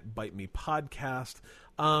at Bite Me Podcast.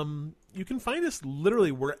 You can find us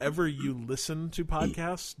literally wherever you listen to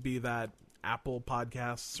podcasts, be that Apple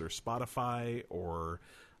Podcasts or Spotify or,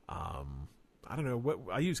 I don't know, what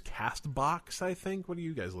I use Castbox, I think. What do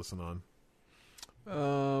you guys listen on?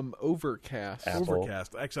 Overcast. Apple.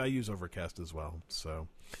 Overcast. Actually, I use Overcast as well. So,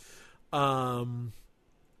 all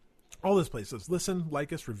those places. Listen,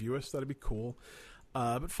 like us, review us. That'd be cool.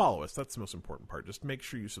 But follow us. That's the most important part. Just make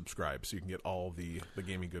sure you subscribe so you can get all the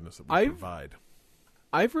gaming goodness that we provide.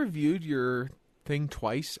 I've reviewed your thing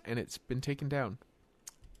twice, and it's been taken down.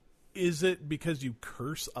 Is it because you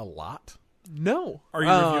curse a lot? No. Are you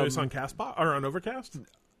reviewing us on Castbox or on Overcast?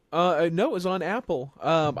 No, it was on Apple.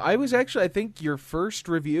 I was actually, I think, your first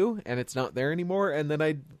review, and it's not there anymore. And then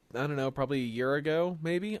I don't know, probably a year ago,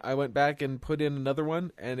 maybe, I went back and put in another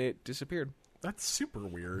one, and it disappeared. That's super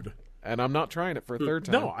weird. And I'm not trying it for a third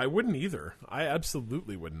time. No, I wouldn't either. I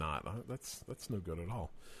absolutely would not. That's no good at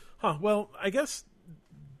all. Huh. Well, I guess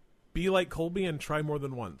be like Colby and try more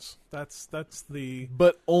than once. That's the...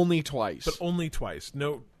 But only twice. But only twice.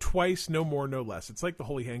 No, twice, no more, no less. It's like the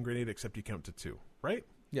holy hand grenade, except you count to 2, right?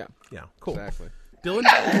 Yeah. Yeah, cool. Exactly.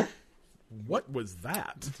 Dylan, what was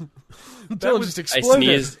that? Dylan just I exploded.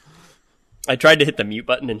 sneezed. I tried to hit the mute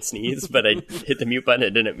button and sneeze, but I hit the mute button,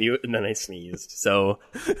 it didn't mute, and then I sneezed. So,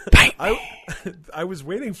 I was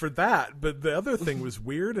waiting for that, but the other thing was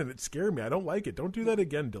weird and it scared me. I don't like it. Don't do that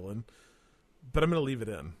again, Dylan. But I'm going to leave it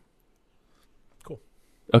in. Cool.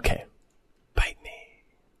 Okay. Bite me.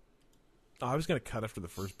 Oh, I was going to cut after the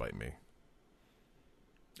first bite me.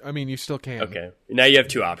 I mean, you still can. Okay. Now you have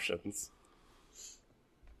 2 options.